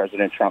convict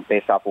President Trump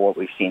based off of what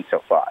we've seen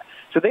so far.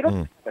 So they don't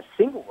have a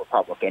single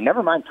Republican,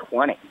 never mind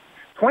 20.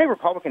 20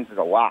 Republicans is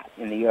a lot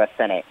in the U.S.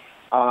 Senate.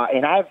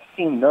 And I've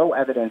seen no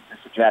evidence to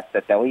suggest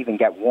that they'll even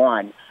get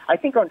one. I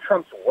think on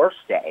Trump's worst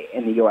day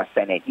in the U.S.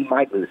 Senate, he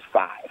might lose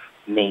 5,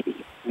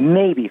 maybe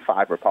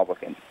 5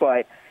 Republicans.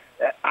 But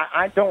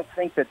I don't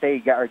think that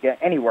they are get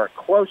anywhere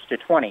close to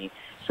 20.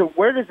 So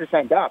where does this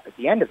end up at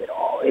the end of it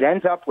all? It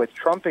ends up with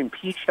Trump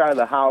impeached out of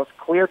the House,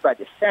 cleared by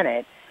the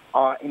Senate,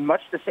 in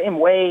much the same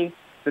way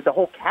that the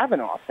whole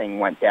Kavanaugh thing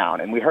went down.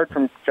 And we heard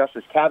from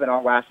Justice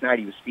Kavanaugh last night.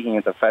 He was speaking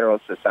at the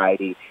Federalist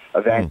Society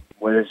event,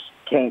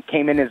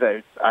 came in as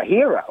a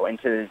hero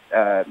into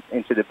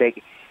the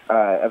big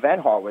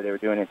event hall where they were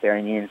doing it there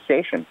in Union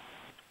Station.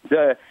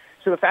 So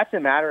the fact of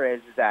the matter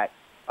is that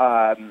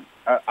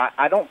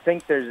I don't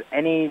think there's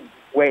any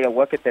way to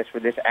look at this where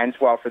this ends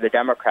well for the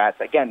Democrats.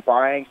 Again,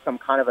 barring some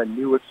kind of a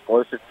new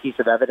explosive piece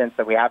of evidence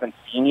that we haven't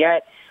seen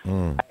yet,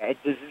 there's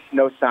just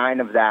no sign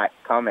of that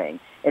coming.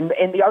 And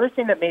the other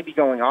thing that may be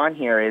going on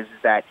here is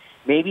that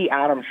maybe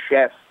Adam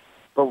Schiff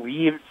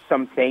believed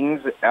some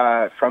things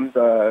from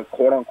the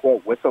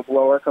quote-unquote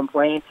whistleblower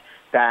complaint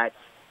that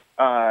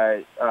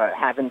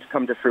haven't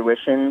come to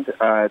fruition,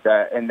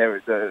 and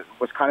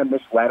was kind of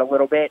misled a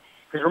little bit.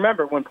 Because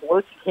remember, when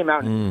Pelosi came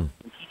out in the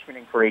impeachment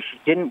inquiry, she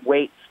didn't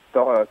wait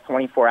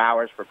 24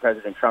 hours for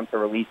President Trump to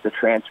release the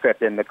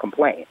transcript and the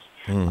complaint.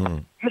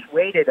 Just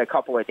waited a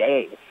couple of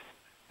days,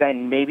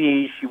 then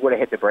maybe she would have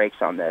hit the brakes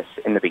on this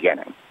in the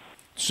beginning.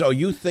 So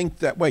you think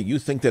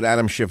that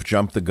Adam Schiff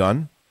jumped the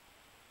gun?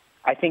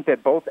 I think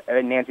that both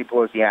Nancy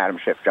Pelosi and Adam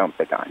Schiff jumped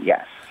the gun,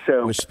 yes.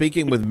 So we're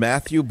speaking with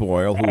Matthew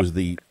Boyle, who is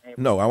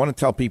I want to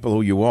tell people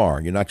who you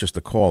are. You're not just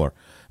a caller.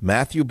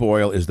 Matthew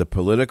Boyle is the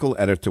political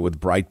editor with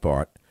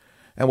Breitbart.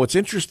 And what's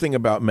interesting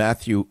about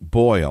Matthew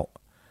Boyle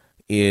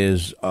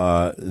is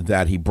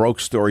that he broke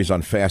stories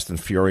on Fast and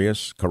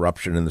Furious,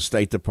 corruption in the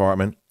State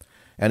Department,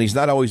 and he's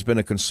not always been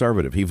a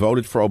conservative. He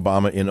voted for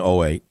Obama in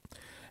 2008,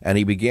 and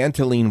he began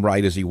to lean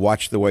right as he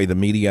watched the way the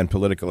media and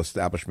political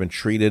establishment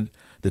treated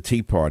the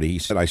Tea Party. He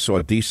said, "I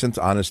saw decent,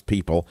 honest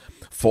people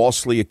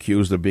falsely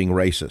accused of being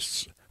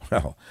racists."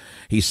 Well,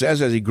 he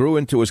says as he grew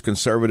into his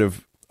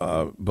conservative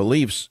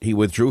beliefs, he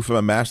withdrew from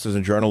a master's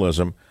in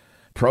journalism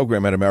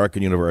program at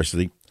American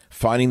University,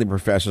 finding the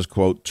professors,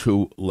 quote,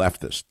 too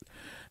leftist.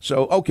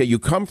 So, okay, you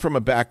come from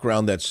a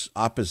background that's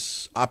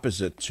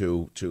opposite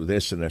to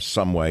this in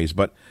some ways,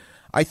 but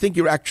I think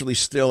you're actually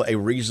still a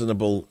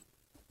reasonable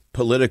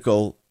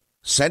political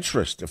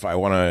centrist, if I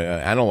want to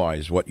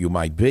analyze what you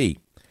might be.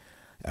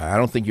 I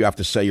don't think you have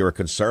to say you're a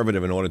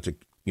conservative in order to,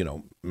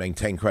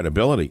 maintain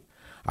credibility.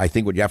 I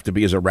think what you have to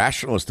be is a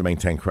rationalist to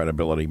maintain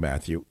credibility,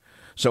 Matthew.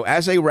 So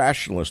as a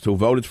rationalist who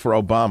voted for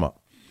Obama,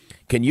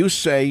 can you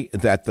say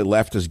that the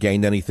left has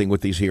gained anything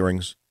with these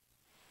hearings?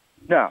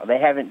 No, they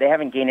haven't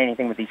gained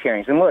anything with these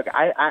hearings. And look,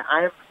 I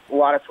have a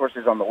lot of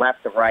sources on the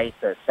left, the right,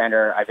 the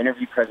center. I've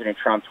interviewed President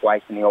Trump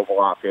twice in the Oval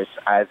Office.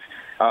 I've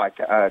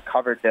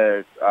covered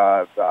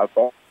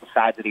both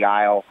sides of the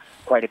aisle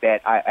quite a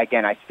bit.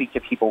 I speak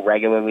to people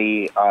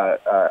regularly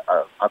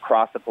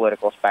across the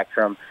political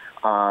spectrum.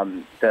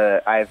 I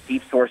have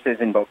deep sources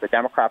in both the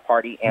Democrat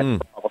Party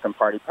and the Republican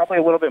Party, probably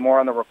a little bit more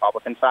on the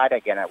Republican side.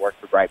 Again, I work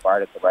for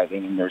Breitbart. It's a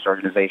right-leaning news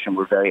organization.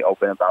 We're very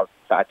open about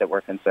the fact that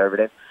we're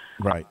conservative.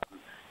 Right.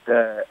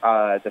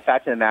 The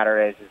fact of the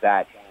matter is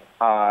that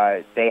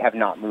they have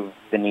not moved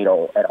the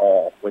needle at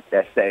all with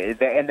this.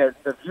 And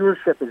the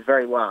viewership is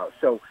very low.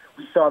 So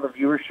we saw the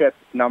viewership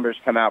numbers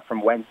come out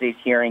from Wednesday's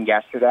hearing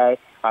yesterday.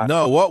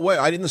 Wait,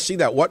 I didn't see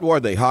that. What were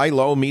they? High,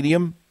 low,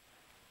 medium?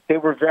 They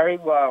were very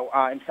low.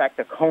 In fact,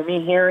 the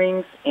Comey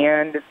hearings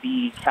and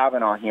the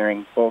Kavanaugh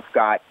hearings both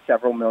got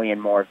several million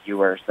more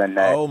viewers than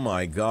that. Oh,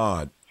 my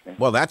God.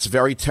 Well, that's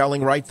very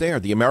telling right there.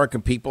 The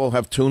American people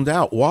have tuned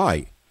out.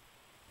 Why?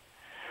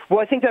 Well,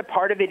 I think that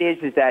part of it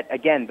is that,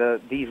 again,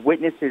 these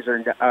witnesses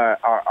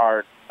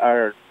are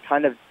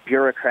kind of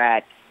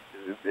bureaucrats.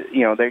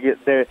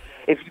 They're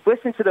if you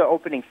listen to the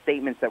opening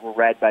statements that were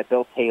read by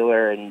Bill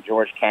Taylor and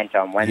George Kent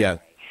on Wednesday,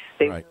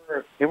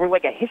 they were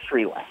like a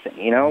history lesson.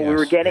 We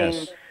were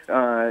getting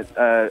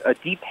a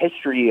deep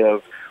history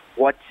of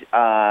what.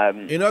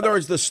 In other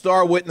words, the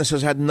star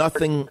witnesses had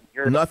nothing.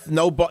 There's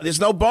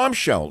no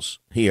bombshells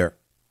here,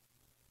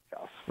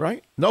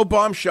 right? No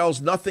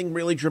bombshells. Nothing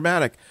really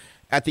dramatic.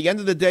 At the end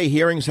of the day,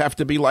 hearings have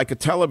to be like a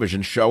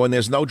television show, and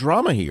there's no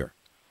drama here.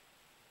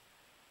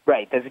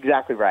 Right, that's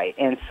exactly right.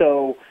 And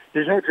so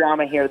there's no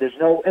drama here. There's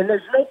no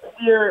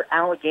clear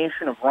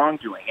allegation of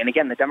wrongdoing. And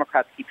again, the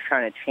Democrats keep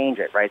trying to change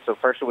it, right? So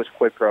first it was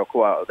quid pro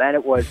quo, then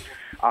it was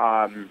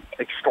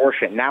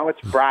extortion, now it's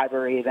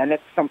bribery, then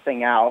it's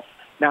something else.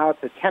 Now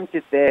it's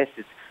attempted this.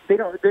 They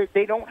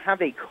don't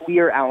have a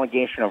clear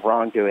allegation of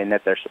wrongdoing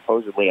that they're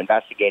supposedly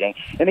investigating.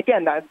 And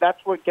again, that's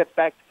what gets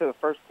back to the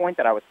first point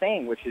that I was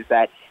saying, which is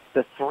that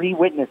the three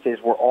witnesses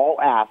were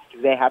all asked,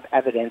 do they have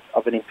evidence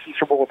of an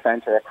impeachable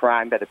offense or a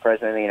crime by the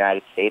President of the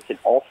United States? And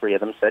all three of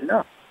them said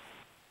no.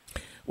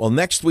 Well,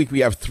 next week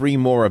we have three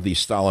more of these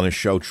Stalinist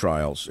show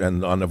trials.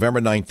 And on November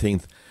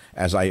 19th,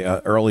 as I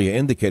earlier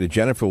indicated,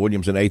 Jennifer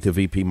Williams and aide to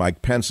VP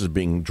Mike Pence is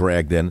being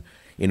dragged in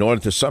order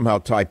to somehow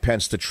tie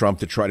Pence to Trump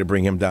to try to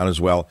bring him down as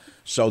well,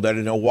 so that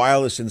in her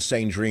wildest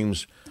insane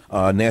dreams,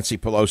 Nancy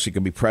Pelosi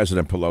can be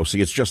President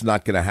Pelosi. It's just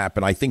not going to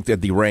happen. I think they're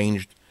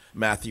deranged,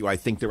 Matthew. I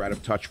think they're out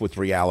of touch with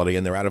reality,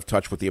 and they're out of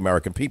touch with the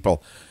American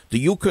people. Do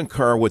you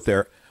concur with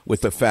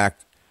the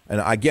fact,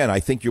 and again, I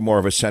think you're more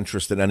of a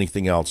centrist than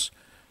anything else.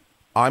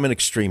 I'm an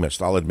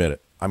extremist, I'll admit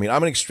it. I mean,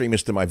 I'm an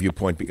extremist in my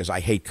viewpoint because I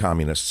hate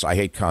communists. I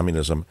hate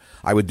communism.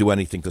 I would do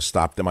anything to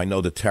stop them. I know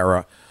the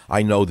terror.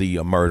 I know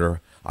the murder.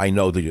 I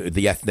know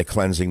the ethnic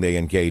cleansing they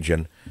engage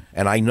in.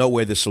 And I know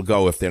where this will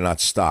go if they're not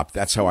stopped.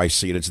 That's how I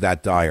see it. It's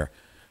that dire.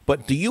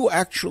 But do you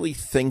actually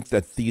think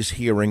that these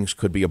hearings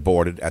could be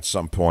aborted at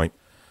some point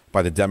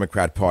by the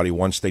Democrat Party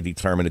once they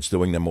determine it's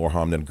doing them more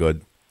harm than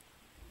good?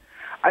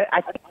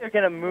 I think they're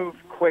going to move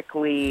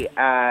quickly,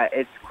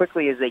 as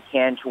quickly as they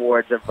can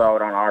towards a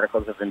vote on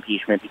articles of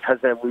impeachment because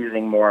they're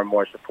losing more and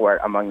more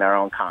support among their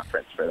own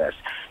conference for this.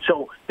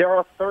 So there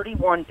are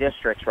 31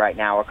 districts right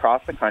now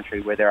across the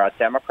country where there are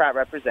Democrat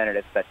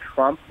representatives that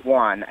Trump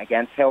won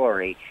against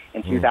Hillary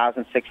in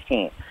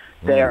 2016.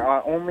 There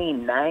are only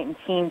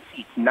 19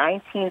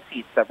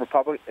 seats that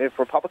if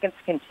Republicans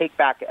can take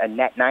back a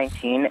net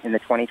 19 in the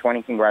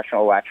 2020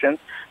 congressional elections,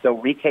 they'll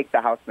retake the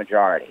House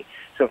majority.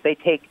 So if they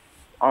take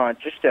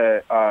just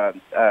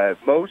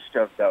most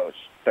of those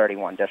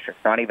 31 districts,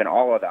 not even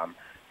all of them,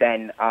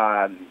 then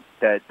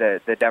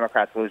the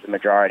Democrats lose the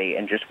majority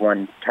in just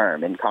one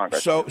term in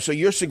Congress. So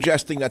you're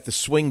suggesting that the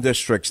swing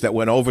districts that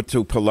went over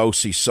to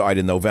Pelosi's side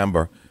in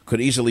November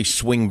could easily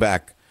swing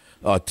back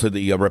to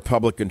the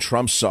Republican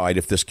Trump side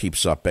if this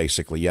keeps up,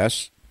 basically,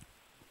 yes?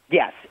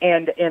 Yes,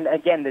 and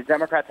again, the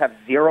Democrats have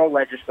zero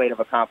legislative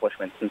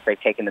accomplishments since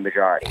they've taken the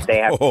majority. They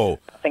have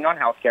nothing on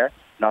health care,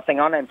 nothing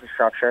on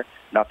infrastructure,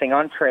 nothing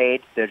on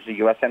trade. There's the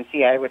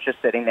USMCA, which is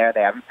sitting there.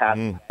 They haven't passed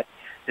it.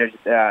 There's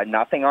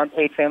nothing on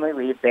paid family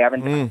leave. They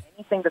haven't done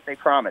anything that they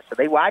promised. So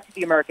they lied to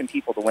the American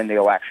people to win the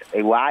election.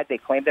 They lied. They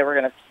claimed they were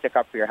going to stick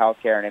up for your health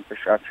care and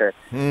infrastructure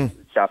and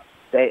stuff.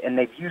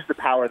 They've used the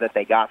power that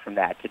they got from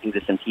that to do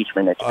this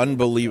impeachment.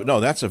 Unbelievable. No,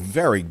 that's a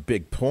very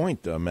big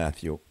point,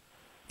 Matthew,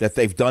 that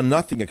they've done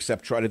nothing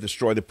except try to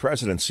destroy the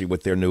presidency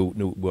with their new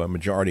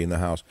majority in the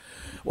House.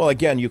 Well,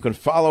 again, you can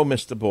follow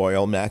Mr.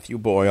 Boyle, Matthew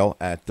Boyle,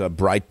 at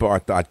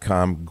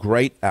Breitbart.com.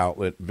 Great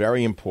outlet,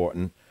 very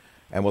important.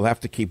 And we'll have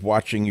to keep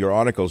watching your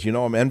articles. You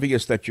know, I'm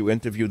envious that you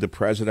interviewed the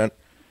president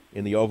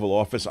in the Oval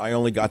Office. I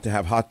only got to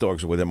have hot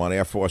dogs with him on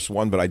Air Force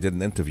One, but I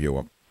didn't interview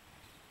him.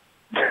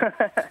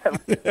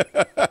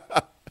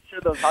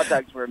 Sure, those hot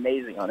dogs were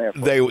amazing on Air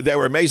Force. They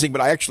were amazing,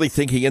 but I actually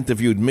think he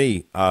interviewed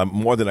me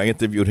more than I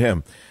interviewed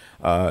him.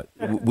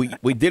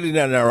 We did it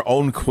in our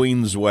own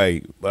Queens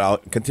way, but I'll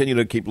continue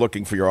to keep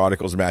looking for your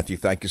articles, Matthew.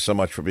 Thank you so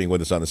much for being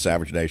with us on the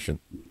Savage Nation.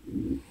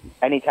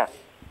 Anytime.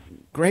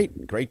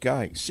 Great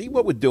guy. See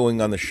what we're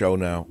doing on the show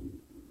now?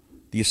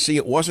 Do you see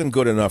it wasn't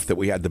good enough that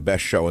we had the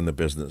best show in the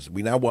business?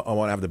 We now want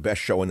to have the best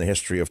show in the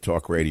history of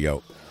talk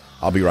radio.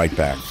 I'll be right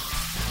back.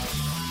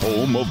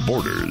 Home of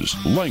borders,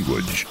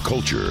 language,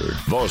 culture,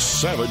 the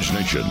Savage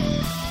Nation.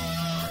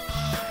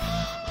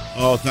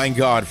 Oh, thank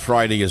God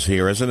Friday is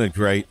here. Isn't it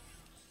great?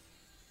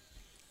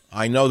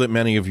 I know that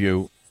many of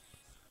you,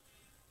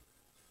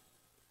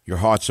 your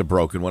hearts are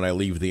broken when I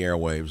leave the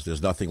airwaves.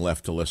 There's nothing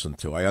left to listen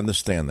to. I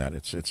understand that.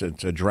 It's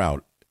a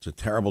drought. It's a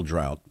terrible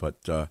drought.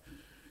 But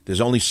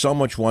there's only so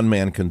much one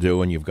man can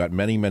do, and you've got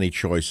many, many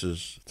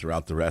choices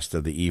throughout the rest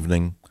of the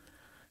evening.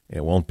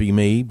 It won't be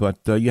me, but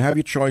you have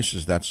your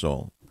choices, that's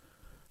all.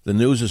 The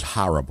news is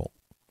horrible.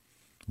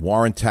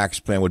 Warren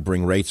tax plan would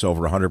bring rates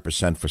over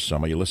 100% for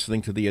some. Are you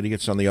listening to the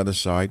idiots on the other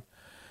side?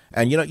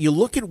 And, you know, you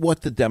look at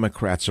what the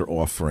Democrats are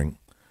offering,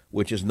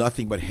 which is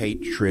nothing but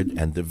hatred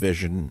and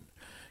division,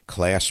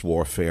 class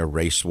warfare,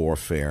 race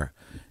warfare.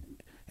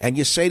 And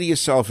you say to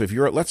yourself,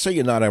 let's say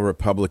you're not a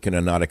Republican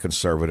and not a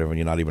conservative and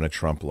you're not even a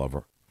Trump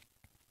lover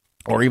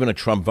or even a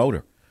Trump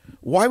voter,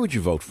 why would you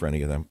vote for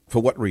any of them?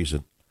 For what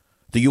reason?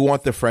 Do you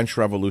want the French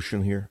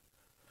Revolution here?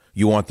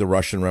 You want the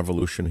Russian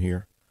Revolution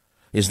here?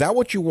 Is that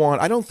what you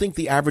want? I don't think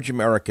the average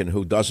American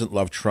who doesn't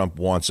love Trump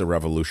wants a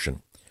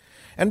revolution.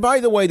 And by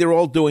the way, they're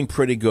all doing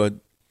pretty good.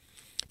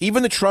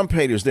 Even the Trump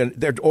haters,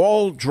 they're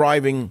all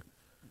driving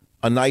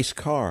a nice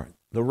car.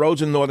 The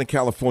roads in Northern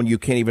California, you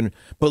can't even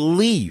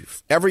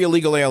believe. Every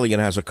illegal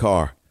alien has a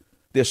car.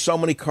 There's so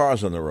many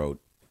cars on the road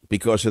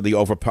because of the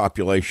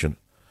overpopulation,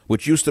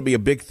 which used to be a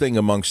big thing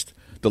amongst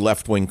the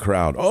left-wing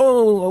crowd.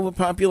 Oh,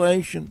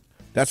 overpopulation.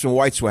 That's when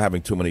whites were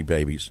having too many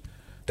babies.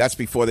 That's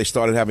before they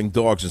started having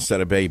dogs instead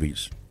of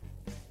babies.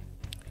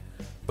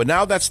 But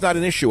now that's not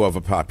an issue of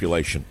a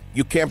population.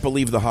 You can't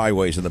believe the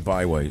highways and the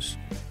byways.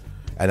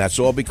 And that's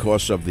all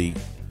because of the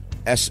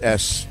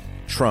SS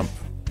Trump,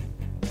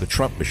 the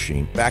Trump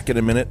machine. Back in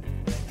a minute.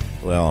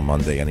 Well, on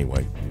Monday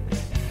anyway.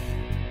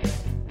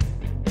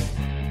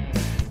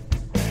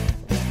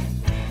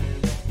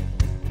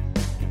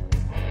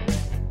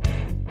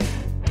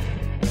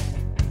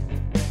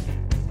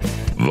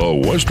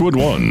 The Westwood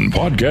One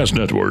Podcast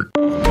Network.